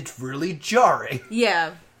to, and it's really jarring.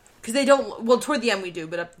 Yeah. Because they don't... Well, toward the end we do,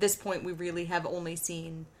 but at this point we really have only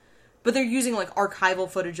seen... But they're using, like, archival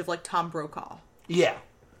footage of, like, Tom Brokaw. Yeah.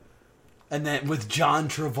 And then with John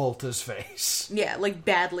Travolta's face. Yeah, like,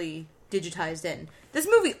 badly digitized in. This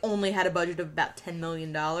movie only had a budget of about $10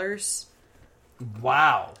 million.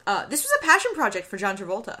 Wow. This was a passion project for John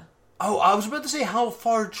Travolta. Oh, I was about to say how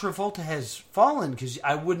far Travolta has fallen, because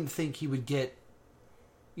I wouldn't think he would get...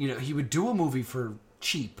 You know, he would do a movie for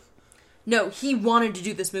cheap. No, he wanted to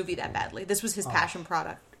do this movie that badly. This was his passion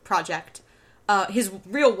project. His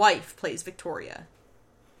real wife plays Victoria.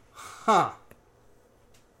 Huh.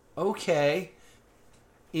 Okay.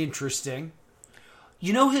 Interesting.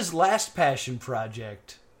 You know his last passion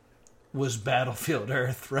project was Battlefield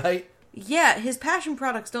Earth, right? Yeah, his passion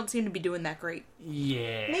products don't seem to be doing that great.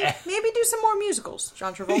 Yeah. Maybe do some more musicals,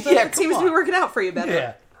 John Travolta. Yeah, it seems to be working out for you better.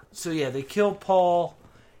 Yeah. So yeah, they kill Paul.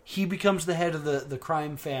 He becomes the head of the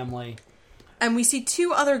crime family. And we see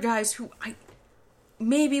 2 other guys who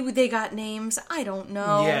maybe they got names. I don't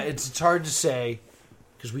know. Yeah, it's hard to say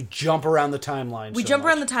because we jump around the timeline. We jump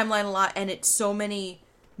around the timeline a lot, and it's so many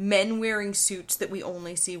men wearing suits that we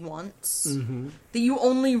only see once. Mm-hmm. That you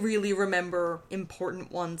only really remember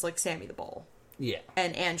important ones like Sammy the Bull. Yeah.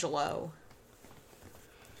 And Angelo.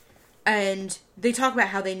 And they talk about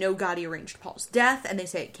how they know Gotti arranged Paul's death, and they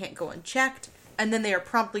say it can't go unchecked, and then they are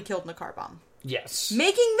promptly killed in a car bomb. Yes.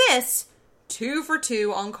 Making this 2 for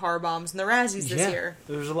 2 on car bombs in the Razzies this year.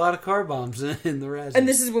 There's a lot of car bombs in the Razzies. And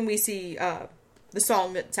this is when we see the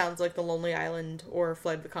song that sounds like The Lonely Island or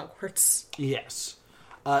Flight of the Conchords. Yes.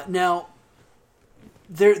 Now,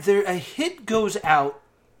 there a hit goes out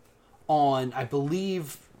on, I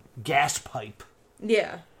believe, Gas Pipe.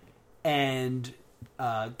 Yeah. And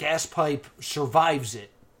Gas Pipe survives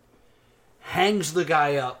it, hangs the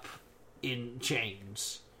guy up in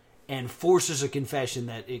chains, and forces a confession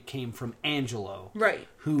that it came from Angelo, right,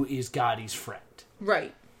 who is Gotti's friend.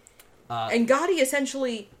 Right. And Gotti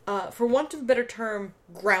essentially, for want of a better term,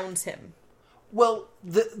 grounds him. Well,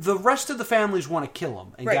 the rest of the families want to kill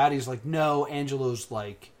him, and right. Gotti's like, no, Angelo's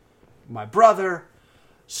like my brother.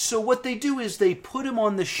 So what they do is they put him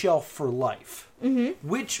on the shelf for life, mm-hmm.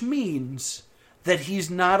 which means that he's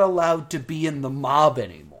not allowed to be in the mob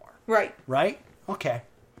anymore. Right. Right? Okay.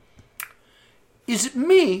 Is it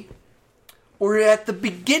me, or at the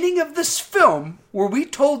beginning of this film, were we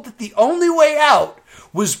told that the only way out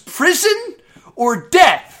was prison or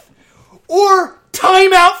death or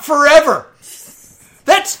time out forever?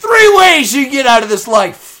 That's 3 ways you get out of this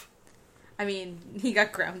life. I mean, he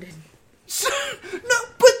got grounded. No,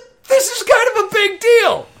 but this is kind of a big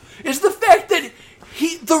deal. Is the fact that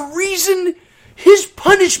the reason his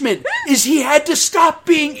punishment is he had to stop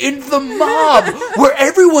being in the mob where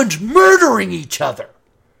everyone's murdering each other.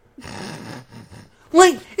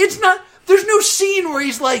 Like, it's not, there's no scene where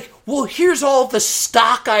he's like, well, here's all the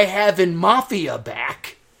stock I have in Mafia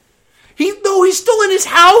back. He's still in his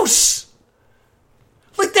house.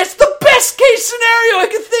 Like, that's the best case scenario I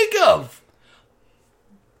can think of.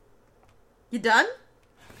 You done?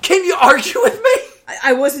 Can you argue with me?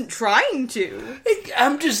 I wasn't trying to.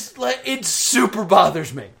 I'm just, like, it super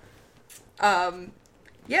bothers me.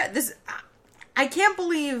 Yeah, this, I can't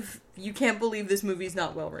believe you can't believe this movie's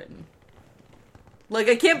not well written. Like,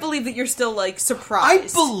 I can't believe that you're still, like,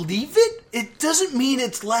 surprised. I believe it. It doesn't mean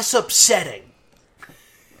it's less upsetting.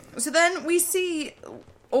 So then we see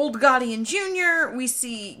old Gotti and Jr., we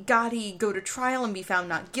see Gotti go to trial and be found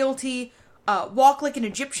not guilty, walk like an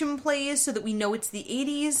Egyptian plays so that we know it's the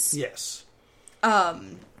 80s. Yes.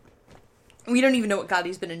 We don't even know what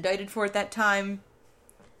Gotti's been indicted for at that time.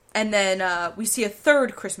 And then we see a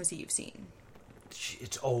third Christmas Eve scene.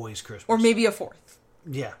 It's always Christmas. Or maybe a fourth.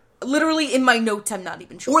 Yeah. Literally, in my notes, I'm not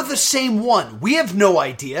even sure. Or the same one. We have no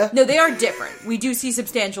idea. No, they are different. We do see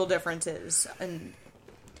substantial differences. And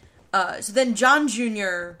so then John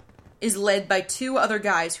Jr. is led by 2 other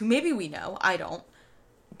guys who maybe we know, I don't,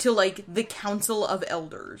 to, like, the Council of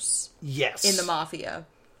Elders. Yes. In the Mafia.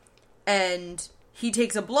 And he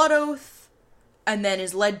takes a blood oath and then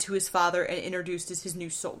is led to his father and introduced as his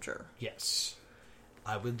new soldier. Yes.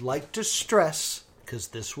 I would like to stress, because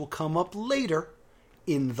this will come up later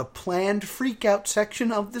in the planned freakout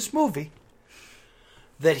section of this movie,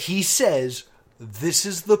 that he says, this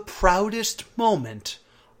is the proudest moment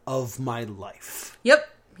of my life. Yep,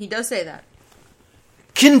 he does say that.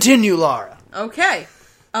 Continue, Lara. Okay.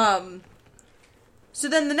 So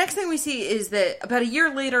then the next thing we see is that about a year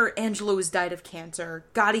later, Angelo has died of cancer.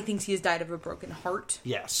 Gotti thinks he has died of a broken heart.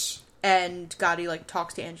 Yes. And Gotti, like,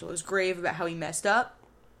 talks to Angelo's grave about how he messed up.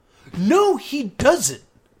 No, he doesn't.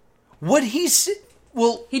 What he said...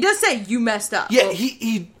 Well... He does say, you messed up. Yeah, well,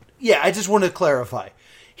 he yeah, I just want to clarify.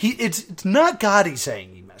 It's not Gotti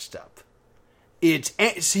saying he messed up.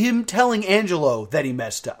 It's him telling Angelo that he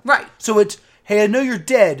messed up. Right. So it's, hey, I know you're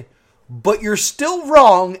dead, but you're still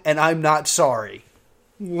wrong, and I'm not sorry.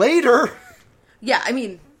 Later. Yeah, I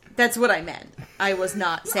mean, that's what I meant. I was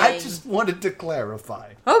not saying... I just wanted to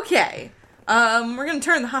clarify. Okay. We're going to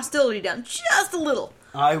turn the hostility down just a little.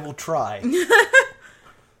 I will try.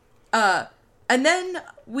 And then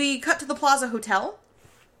we cut to the Plaza Hotel.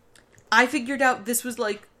 I figured out this was,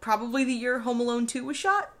 like, probably the year Home Alone 2 was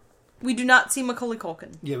shot. We do not see Macaulay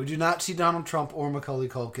Culkin. Yeah, we do not see Donald Trump or Macaulay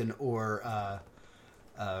Culkin or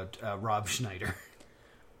Rob Schneider.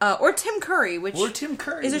 Or Tim Curry, which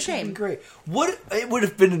is a shame. Great. It would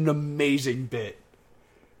have been an amazing bit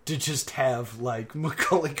to just have, like,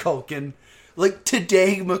 Macaulay Culkin, like,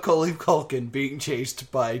 today Macaulay Culkin being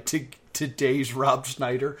chased by today's Rob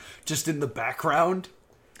Schneider just in the background.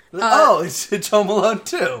 It's Home Alone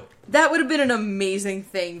 2. That would have been an amazing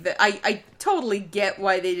thing that I totally get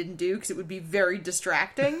why they didn't do, because it would be very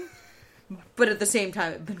distracting. But at the same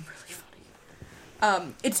time, it would have been really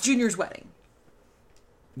funny. It's Junior's wedding.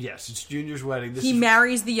 Yes, it's Junior's wedding. He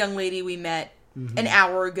marries the young lady we met an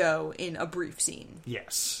hour ago in a brief scene.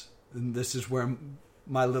 Yes. And this is where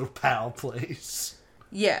my little pal plays.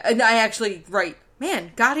 Yeah, and I actually write,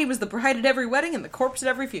 man, Gotti was the bride at every wedding and the corpse at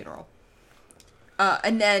every funeral.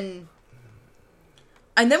 And then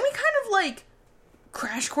we kind of, like,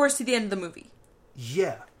 crash course to the end of the movie.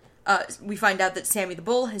 Yeah. We find out that Sammy the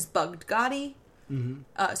Bull has bugged Gotti.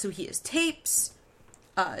 So he has tapes.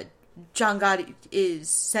 John Gotti is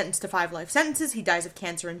sentenced to 5 life sentences. He dies of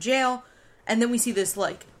cancer in jail. And then we see this,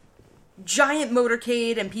 like, giant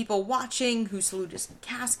motorcade and people watching who salute his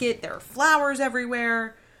casket. There are flowers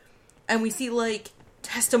everywhere. And we see, like,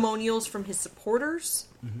 testimonials from his supporters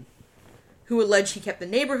who allege he kept the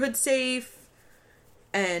neighborhood safe.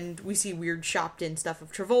 And we see weird shopped-in stuff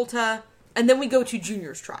of Travolta. And then we go to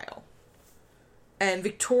Junior's trial. And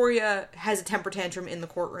Victoria has a temper tantrum in the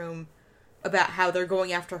courtroom about how they're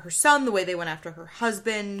going after her son the way they went after her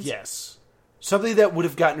husband. Yes. Something that would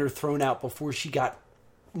have gotten her thrown out before she got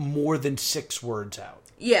more than 6 words out.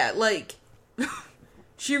 Yeah, like,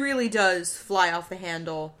 she really does fly off the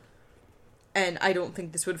handle. And I don't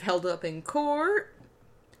think this would have held up in court.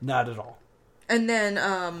 Not at all. And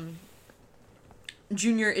then,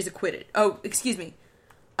 Junior is acquitted. Oh, excuse me.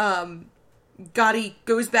 Gotti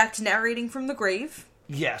goes back to narrating from the grave.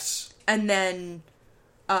 Yes. And then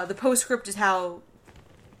the postscript is how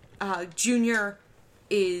Junior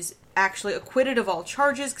is actually acquitted of all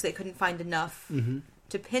charges because they couldn't find enough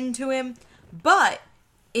to pin to him. But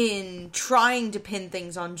in trying to pin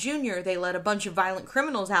things on Junior, they let a bunch of violent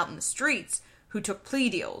criminals out in the streets who took plea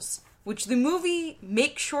deals, which the movie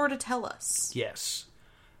makes sure to tell us. Yes.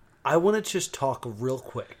 I want to just talk real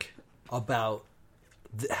quick about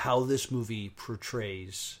how this movie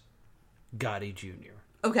portrays Gotti Jr.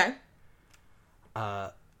 Okay.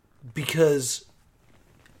 Because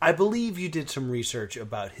I believe you did some research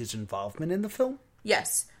about his involvement in the film.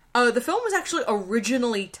 Yes. The film was actually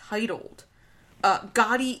originally titled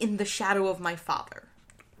Gotti in the Shadow of My Father.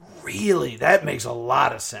 Really? That makes a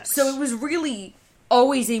lot of sense. So it was really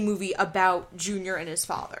always a movie about Junior and his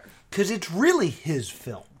father. Because it's really his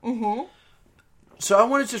film. Mm-hmm. So I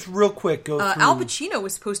want to just real quick go through... Al Pacino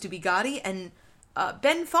was supposed to be Gotti, and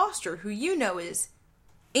Ben Foster, who you know is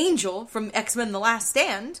Angel from X-Men The Last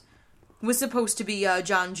Stand, was supposed to be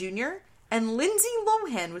John Jr., and Lindsay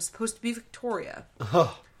Lohan was supposed to be Victoria.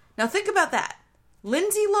 Now think about that.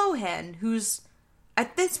 Lindsay Lohan, who's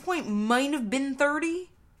at this point might have been 30,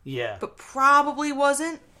 yeah, but probably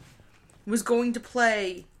wasn't, was going to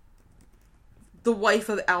play the wife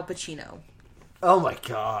of Al Pacino. Oh my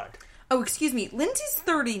god. Oh, excuse me. Lindsay's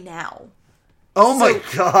 30 now. Oh my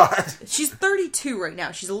god. She's 32 right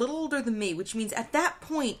now. She's a little older than me, which means at that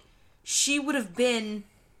point, she would have been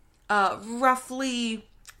roughly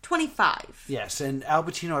 25. Yes, and Al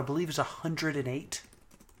Pacino, I believe, is 108.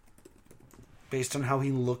 Based on how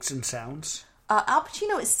he looks and sounds. Al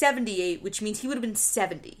Pacino is 78, which means he would have been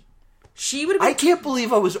 70. She would have been... I can't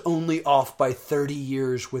believe I was only off by 30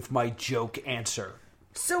 years with my joke answer.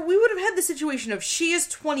 So we would have had the situation of she is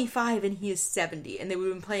 25 and he is 70, and they would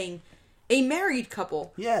have been playing a married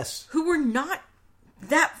couple. Yes. Who were not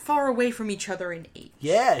that far away from each other in age.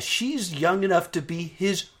 Yeah, she's young enough to be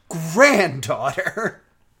his granddaughter.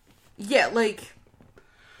 Yeah, like...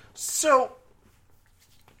 So,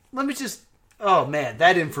 let me just... Oh man,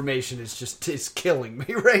 that information is killing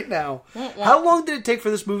me right now. How long did it take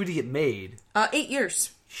for this movie to get made? 8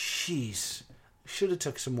 years. Jeez. Should have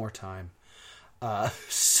took some more time.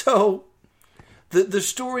 So, the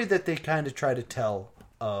story that they kind of try to tell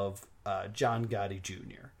of John Gotti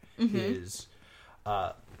Jr. is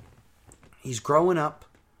he's growing up.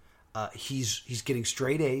 He's getting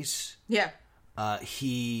straight A's. Yeah.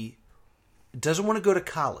 He doesn't want to go to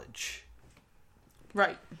college.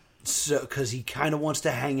 Right. So, because he kind of wants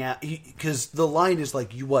to hang out. Because the line is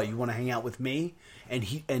like, you want to hang out with me?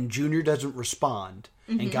 And Junior doesn't respond.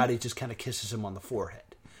 And Gotti just kind of kisses him on the forehead.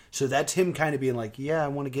 So that's him kind of being like, yeah, I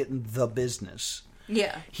want to get in the business.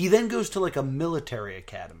 Yeah. He then goes to like a military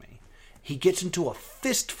academy. He gets into a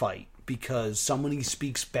fist fight because somebody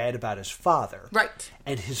speaks bad about his father. Right.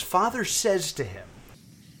 And his father says to him,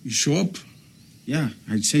 You show up? Yeah,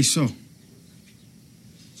 I'd say so.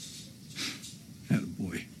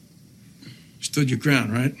 Attaboy. Stood your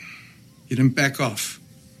ground, right? You didn't back off.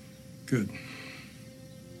 Good.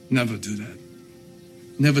 Never do that.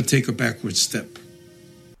 Never take a backward step.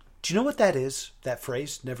 Do you know what that is? That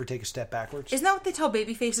phrase, never take a step backwards? Isn't that what they tell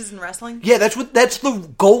baby faces in wrestling? Yeah, that's the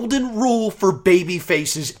golden rule for baby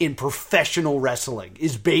faces in professional wrestling.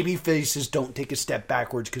 Is baby faces don't take a step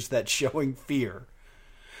backwards because that's showing fear.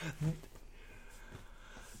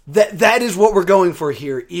 That is what we're going for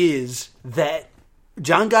here, is that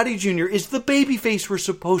John Gotti Jr. is the baby face we're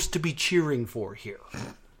supposed to be cheering for here.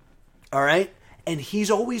 All right? And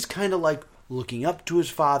he's always kind of like looking up to his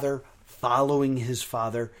father, following his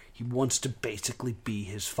father. He wants to basically be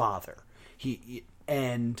his father.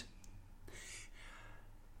 And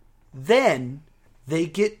then they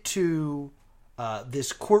get to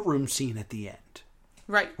this courtroom scene at the end.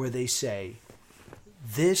 Right. Where they say,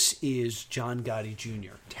 this is John Gotti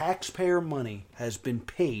Jr. Taxpayer money has been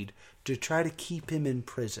paid to try to keep him in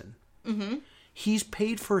prison. Mm-hmm. He's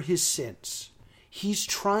paid for his sins. He's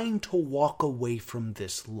trying to walk away from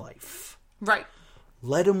this life. Right.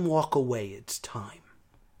 Let him walk away. It's time.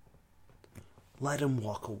 Let him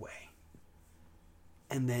walk away.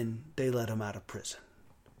 And then they let him out of prison.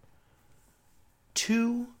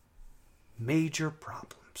 2 major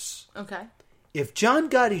problems. Okay. If John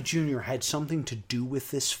Gotti Jr. had something to do with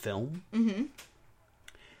this film,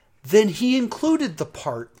 then he included the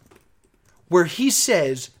part where he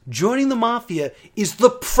says joining the mafia is the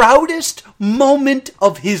proudest moment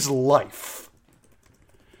of his life.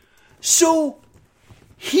 So,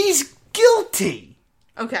 he's guilty.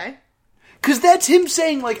 Okay. Because that's him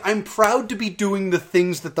saying, like, I'm proud to be doing the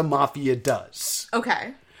things that the mafia does.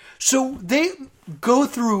 Okay. So, they go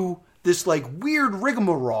through this, like, weird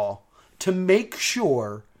rigmarole to make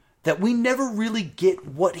sure that we never really get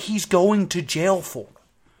what he's going to jail for.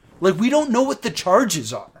 Like, we don't know what the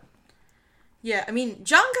charges are. Yeah, I mean,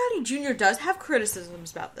 John Gotti Jr. does have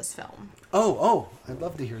criticisms about this film. Oh, I'd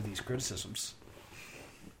love to hear these criticisms.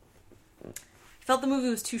 He felt the movie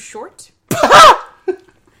was too short.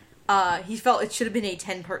 He felt it should have been a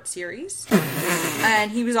 10-part series.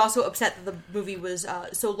 And he was also upset that the movie was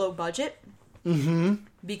so low budget. Mm-hmm.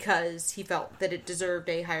 Because he felt that it deserved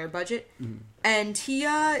a higher budget. Mm-hmm. And he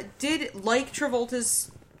did like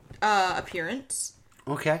Travolta's appearance.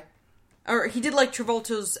 Okay. Or he did like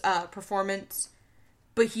Travolta's performance,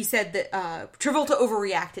 but he said that Travolta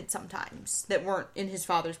overreacted sometimes that weren't in his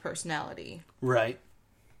father's personality. Right.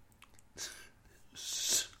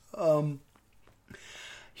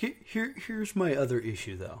 Here's my other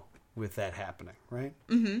issue, though, with that happening, right?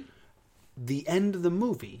 Mm-hmm. The end of the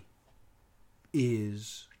movie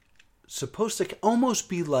is supposed to almost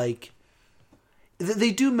be like...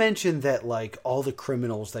 They do mention that, like, all the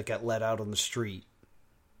criminals that got let out on the street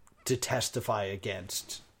to testify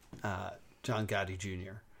against John Gotti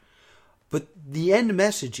Jr. But the end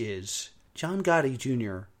message is John Gotti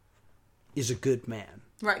Jr. is a good man.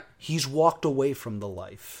 Right. He's walked away from the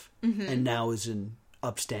life and now is an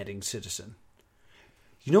upstanding citizen.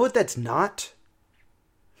 You know what that's not?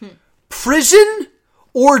 Prison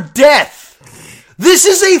or death. This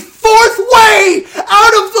is a fourth way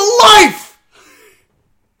out of the life.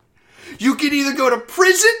 You can either go to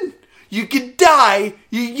prison, you can die,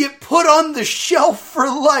 you get put on the shelf for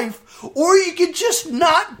life, or you can just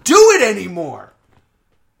not do it anymore.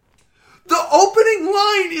 The opening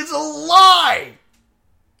line is a lie.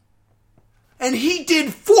 And he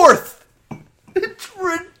did fourth. It's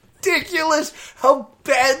ridiculous how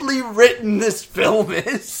badly written this film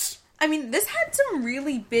is. I mean, this had some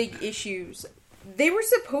really big issues. They were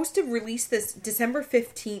supposed to release this December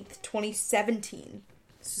 15th, 2017.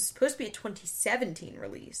 This was supposed to be a 2017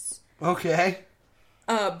 release. Okay.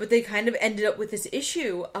 But they kind of ended up with this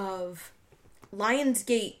issue of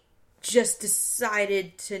Lionsgate just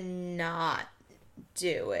decided to not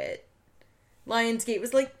do it. Lionsgate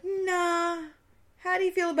was like, nah, how do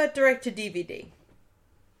you feel about direct-to-DVD?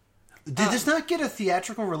 Did this not get a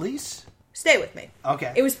theatrical release? Stay with me.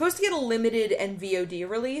 Okay. It was supposed to get a limited and VOD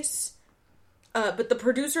release, but the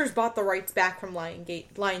producers bought the rights back from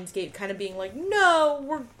Lionsgate, kind of being like,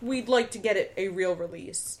 no, we'd like to get it a real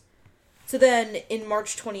release. So then, in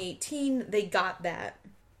March 2018, they got that,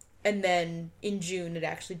 and then in June, it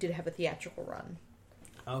actually did have a theatrical run.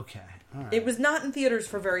 Okay. All right. It was not in theaters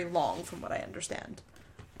for very long, from what I understand.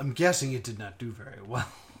 I'm guessing it did not do very well.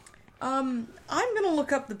 I'm gonna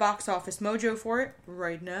look up the box office mojo for it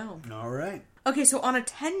right now. All right. Okay, so on a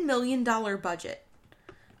 $10 million budget,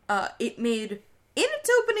 it made, in its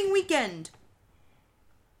opening weekend,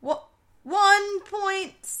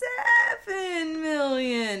 1.7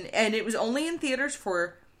 million. And it was only in theaters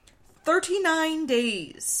for 39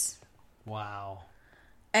 days. Wow.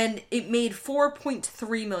 And it made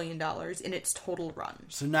 $4.3 million in its total run.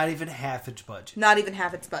 So not even half its budget. Not even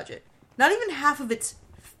half its budget. Not even half of its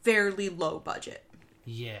fairly low budget.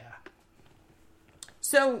 Yeah.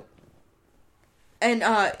 So, and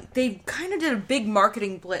they kind of did a big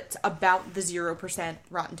marketing blitz about the 0%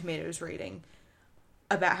 Rotten Tomatoes rating.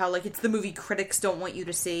 About how, like, it's the movie critics don't want you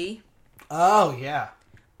to see. Oh, yeah.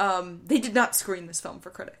 They did not screen this film for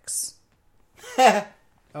critics.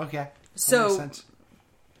 Okay. So, that makes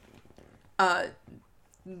sense.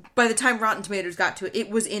 By the time Rotten Tomatoes got to it, it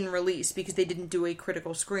was in release because they didn't do a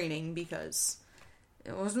critical screening because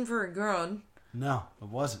it wasn't very good. No, it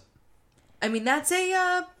wasn't. I mean, that's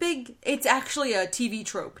a big... It's actually a TV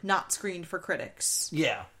trope, not screened for critics.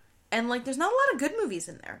 Yeah. And, like, there's not a lot of good movies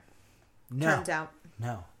in there. No. Turns out.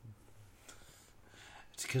 No.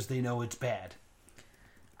 It's because they know it's bad.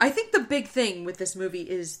 I think the big thing with this movie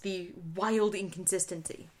is the wild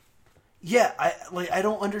inconsistency. Yeah, I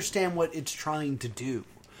don't understand what it's trying to do.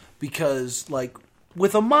 Because, like,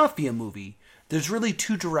 with a mafia movie, there's really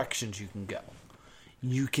two directions you can go.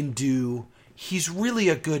 You can do, he's really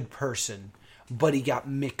a good person, but he got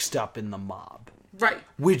mixed up in the mob. Right.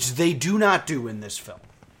 Which they do not do in this film.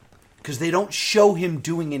 Because they don't show him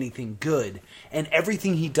doing anything good. And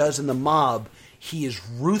everything he does in the mob, he is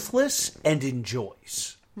ruthless and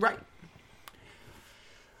enjoys. Right.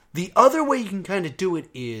 The other way you can kind of do it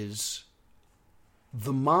is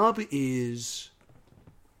the mob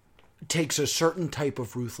takes a certain type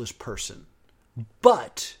of ruthless person,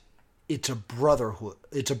 but it's a brotherhood.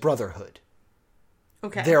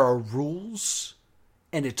 Okay. There are rules,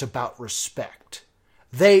 and it's about respect.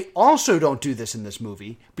 They also don't do this in this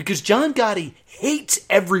movie because John Gotti hates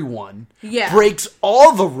everyone, breaks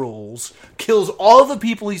all the rules, kills all the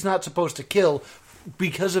people he's not supposed to kill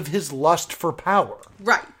because of his lust for power.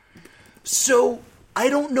 Right. So, I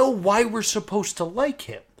don't know why we're supposed to like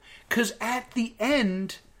him. Because at the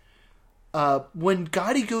end, when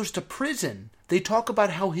Gotti goes to prison, they talk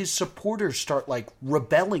about how his supporters start, like,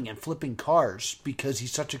 rebelling and flipping cars because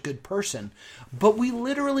he's such a good person. But we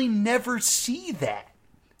literally never see that.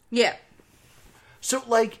 Yeah. So,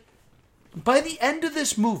 like, by the end of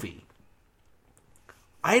this movie,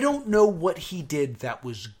 I don't know what he did that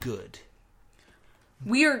was good.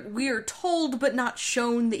 We are told but not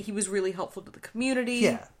shown that he was really helpful to the community.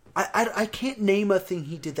 Yeah. I can't name a thing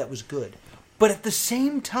he did that was good. But at the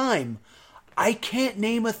same time, I can't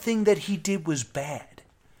name a thing that he did was bad.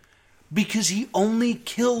 Because he only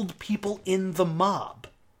killed people in the mob.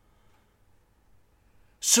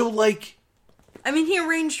 So, like... I mean, he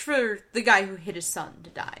arranged for the guy who hit his son to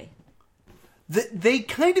die. They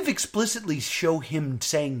kind of explicitly show him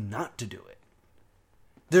saying not to do it.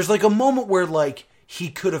 There's, like, a moment where, like, he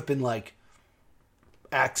could have been like,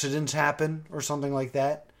 accidents happen or something like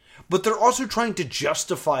that. But they're also trying to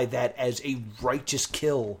justify that as a righteous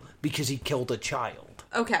kill because he killed a child.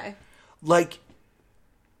 Okay. Like,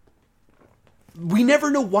 we never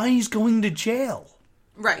know why he's going to jail.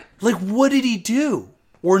 Right. Like, what did he do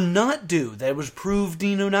or not do that was proved,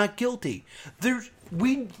 not guilty?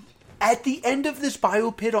 At the end of this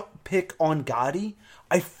biopic on Gotti,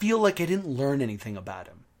 I feel like I didn't learn anything about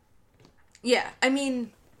him. Yeah, I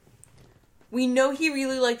mean, we know he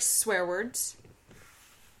really likes swear words.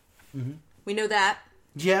 Mm-hmm. We know that.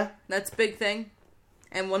 Yeah. That's a big thing.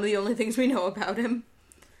 And one of the only things we know about him.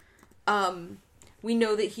 We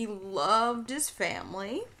know that he loved his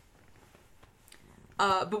family.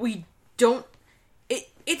 But we don't...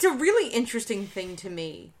 It's a really interesting thing to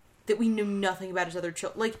me that we knew nothing about his other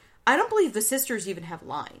children. Like, I don't believe the sisters even have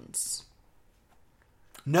lines.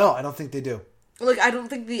 No, I don't think they do. Like, I don't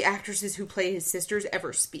think the actresses who play his sisters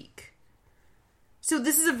ever speak. So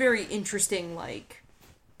this is a very interesting, like,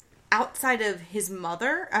 outside of his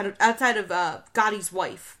mother, outside of Gotti's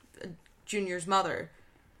wife, Junior's mother,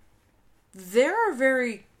 there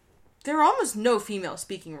are almost no female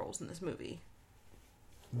speaking roles in this movie.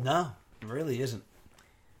 No, it really isn't.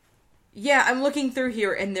 Yeah, I'm looking through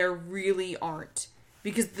here, and there really aren't.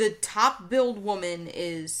 Because the top billed woman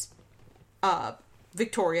is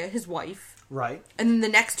Victoria, his wife. Right. And then the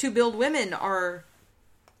next two billed women are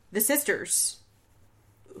the sisters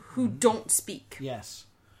who don't speak. Yes.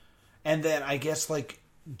 And then I guess, like,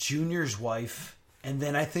 Junior's wife. And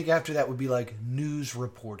then I think after that would be, like, news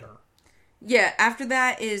reporter. Yeah, after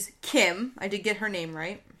that is Kim. I did get her name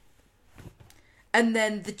right. And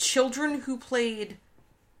then the children who played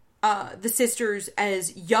the sisters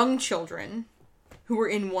as young children who were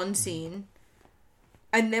in one scene.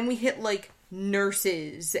 And then we hit, like,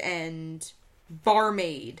 nurses and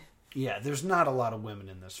barmaid. Yeah, there's not a lot of women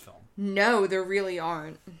in this film. No, there really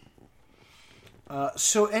aren't.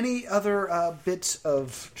 So any other bits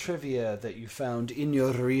of trivia that you found in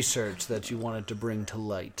your research that you wanted to bring to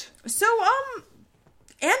light? So,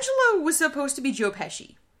 Angelo was supposed to be Joe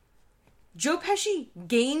Pesci. Joe Pesci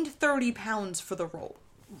gained 30 pounds for the role.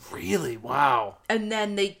 Really? Wow. And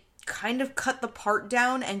then they kind of cut the part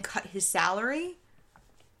down and cut his salary.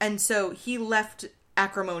 And so he left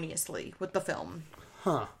acrimoniously with the film.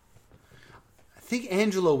 Huh. I think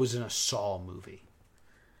Angelo was in a Saw movie.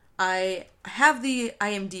 I have the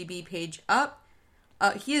IMDb page up.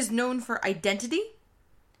 He is known for Identity.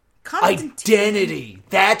 Identity!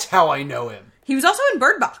 That's how I know him. He was also in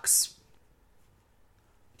Bird Box.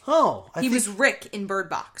 Oh. He was Rick in Bird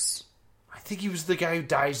Box. I think he was the guy who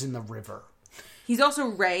dies in the river. He's also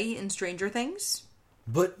Ray in Stranger Things.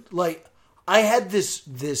 But, like, I had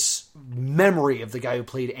this memory of the guy who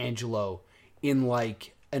played Angelo in,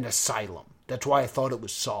 like, an asylum. That's why I thought it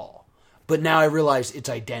was Saul. But now I realize it's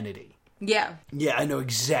Identity. Yeah. Yeah, I know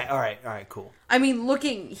exactly. All right, cool. I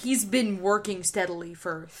mean, he's been working steadily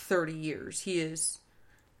for 30 years. He is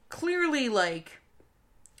clearly, like,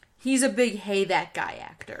 he's a big hey that guy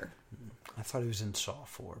actor. I thought he was in Saw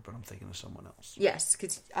 4, but I'm thinking of someone else. Yes,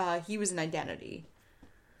 because he was in Identity.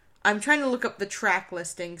 I'm trying to look up the track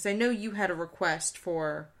listing, because I know you had a request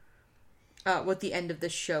for what the end of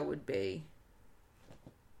this show would be.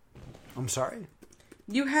 I'm sorry?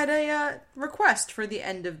 You had a request for the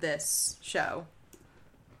end of this show.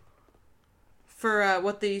 For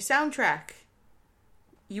what the soundtrack.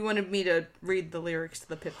 You wanted me to read the lyrics to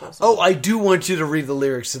the Pitbull song. Oh, I do want you to read the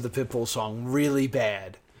lyrics to the Pitbull song really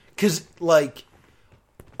bad. Because, like,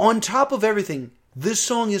 on top of everything, this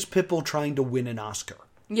song is Pitbull trying to win an Oscar.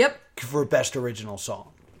 Yep. For Best Original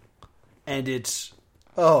Song. And it's...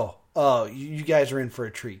 you guys are in for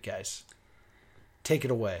a treat, guys. Take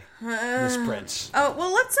it away, Miss Prince. Oh,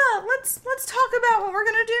 well, let's talk about what we're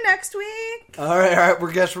gonna do next week. All right.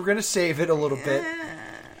 We're gonna save it a little bit.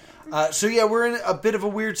 So yeah, we're in a bit of a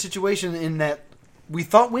weird situation in that we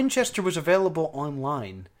thought Winchester was available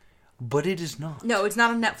online, but it is not. No, it's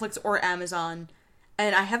not on Netflix or Amazon,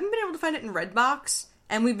 and I haven't been able to find it in Redbox.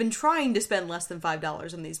 And we've been trying to spend less than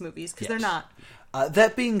 $5 on these movies because they're not.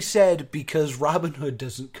 That being said, because Robin Hood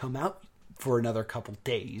doesn't come out for another couple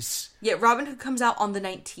days. Yeah, Robin Hood comes out on the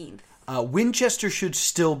 19th. Winchester should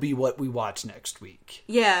still be what we watch next week.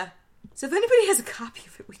 Yeah. So if anybody has a copy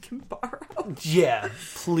of it, we can borrow. Yeah,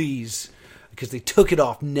 please. Because they took it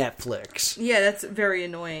off Netflix. Yeah, that's very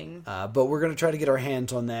annoying. But we're going to try to get our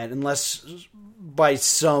hands on that. Unless by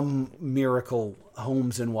some miracle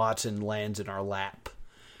Holmes and Watson lands in our lap.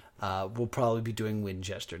 We'll probably be doing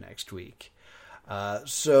Winchester next week.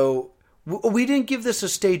 So... we didn't give this a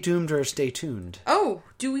stay doomed or a stay tuned. Oh,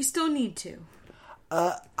 do we still need to?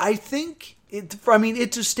 I think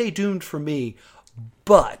it's a stay doomed for me,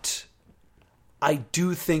 but I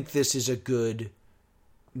do think this is a good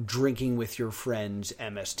drinking with your friends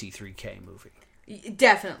MST3K movie.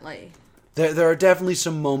 Definitely. There are definitely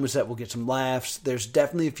some moments that will get some laughs. There's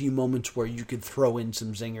definitely a few moments where you could throw in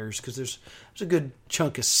some zingers because there's a good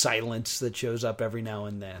chunk of silence that shows up every now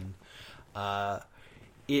and then.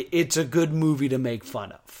 It's a good movie to make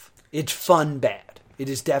fun of. It's fun bad. It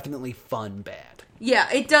is definitely fun bad. Yeah,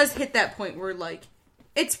 it does hit that point where, like,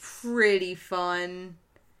 it's pretty fun.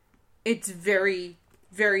 It's very,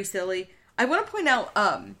 very silly. I want to point out,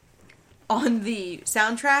 on the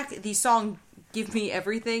soundtrack, the song Give Me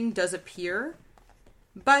Everything does appear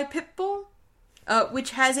by Pitbull,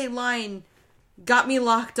 which has a line, got me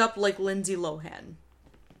locked up like Lindsay Lohan.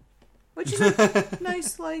 Which is a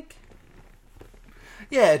nice, like...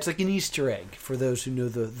 Yeah, it's like an Easter egg for those who know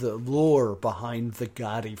the lore behind the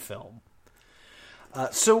Gotti film.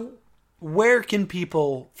 So, where can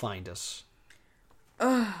people find us?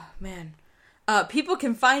 Oh, man. People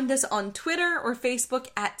can find us on Twitter or Facebook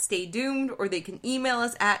at Stay Doomed, or they can email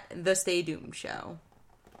us at The Stay Doomed Show.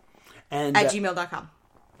 And at gmail.com.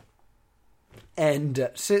 And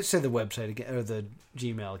say the website again, or the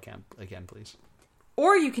Gmail account again, please.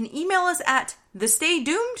 Or you can email us at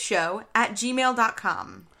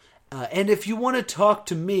thestaydoomedshow@gmail.com. And if you want to talk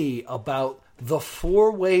to me about the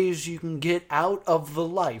 4 ways you can get out of the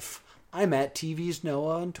life, I'm at TV's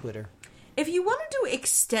Noah on Twitter. If you want to do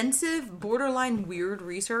extensive, borderline weird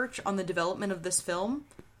research on the development of this film,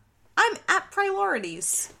 I'm at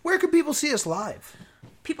Priorities. Where can people see us live?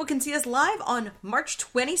 People can see us live on March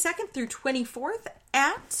 22nd through 24th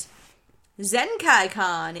at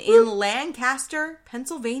ZenkaiCon in Lancaster,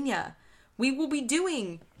 Pennsylvania. We will be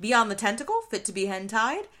doing Beyond the Tentacle, Fit to be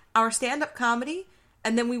Hentied, our stand-up comedy,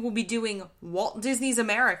 and then we will be doing Walt Disney's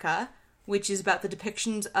America, which is about the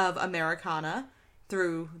depictions of Americana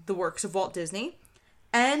through the works of Walt Disney,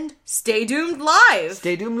 and Stay Doomed Live.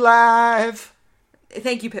 Stay Doomed Live.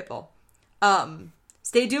 Thank you, Pitbull.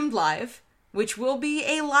 Stay Doomed Live, which will be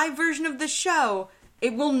a live version of the show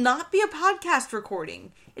It will not be a podcast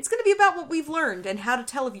recording. It's going to be about what we've learned and how to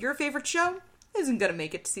tell if your favorite show isn't going to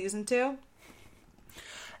make it to season 2.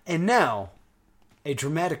 And now, a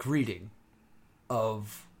dramatic reading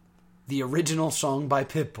of the original song by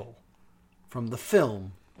Pitbull from the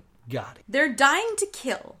film Gotti. They're dying to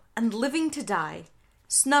kill and living to die.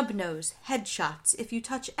 Snub nose, headshots, if you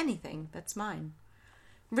touch anything that's mine.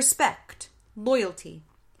 Respect, loyalty.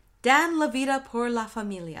 Dan la vida por la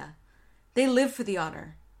familia. They live for the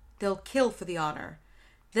honor. They'll kill for the honor.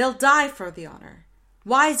 They'll die for the honor.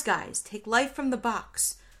 Wise guys take life from the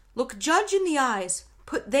box. Look judge in the eyes,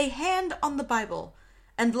 put they hand on the Bible,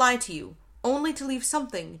 and lie to you, only to leave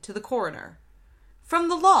something to the coroner. From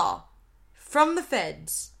the law, from the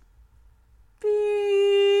feds.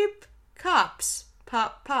 Beep. Cops.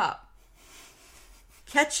 Pop, pop.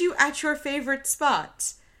 Catch you at your favorite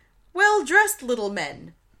spots. Well-dressed little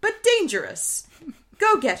men, but dangerous.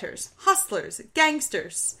 Go-getters, hustlers,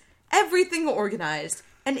 gangsters. Everything organized,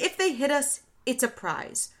 and if they hit us, it's a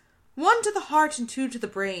prize. 1 to the heart and 2 to the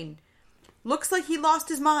brain. Looks like he lost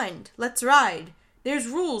his mind. Let's ride. There's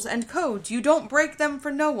rules and codes. You don't break them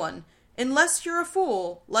for no one. Unless you're a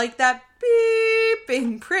fool, like that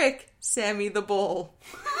beeping prick, Sammy the Bull.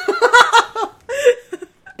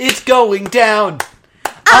 It's going down.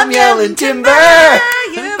 I'm yelling timber.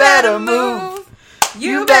 You better move.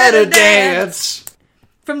 You better dance.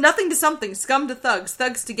 From nothing to something, scum to thugs,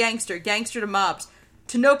 thugs to gangster, gangster to mobs,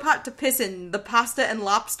 to no pot to piss in, the pasta and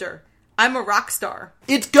lobster. I'm a rock star.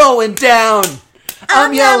 It's going down.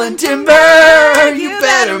 I'm yelling timber. You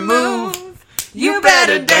better move. You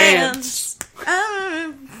better dance.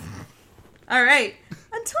 All right.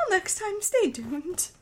 Until next time, stay tuned.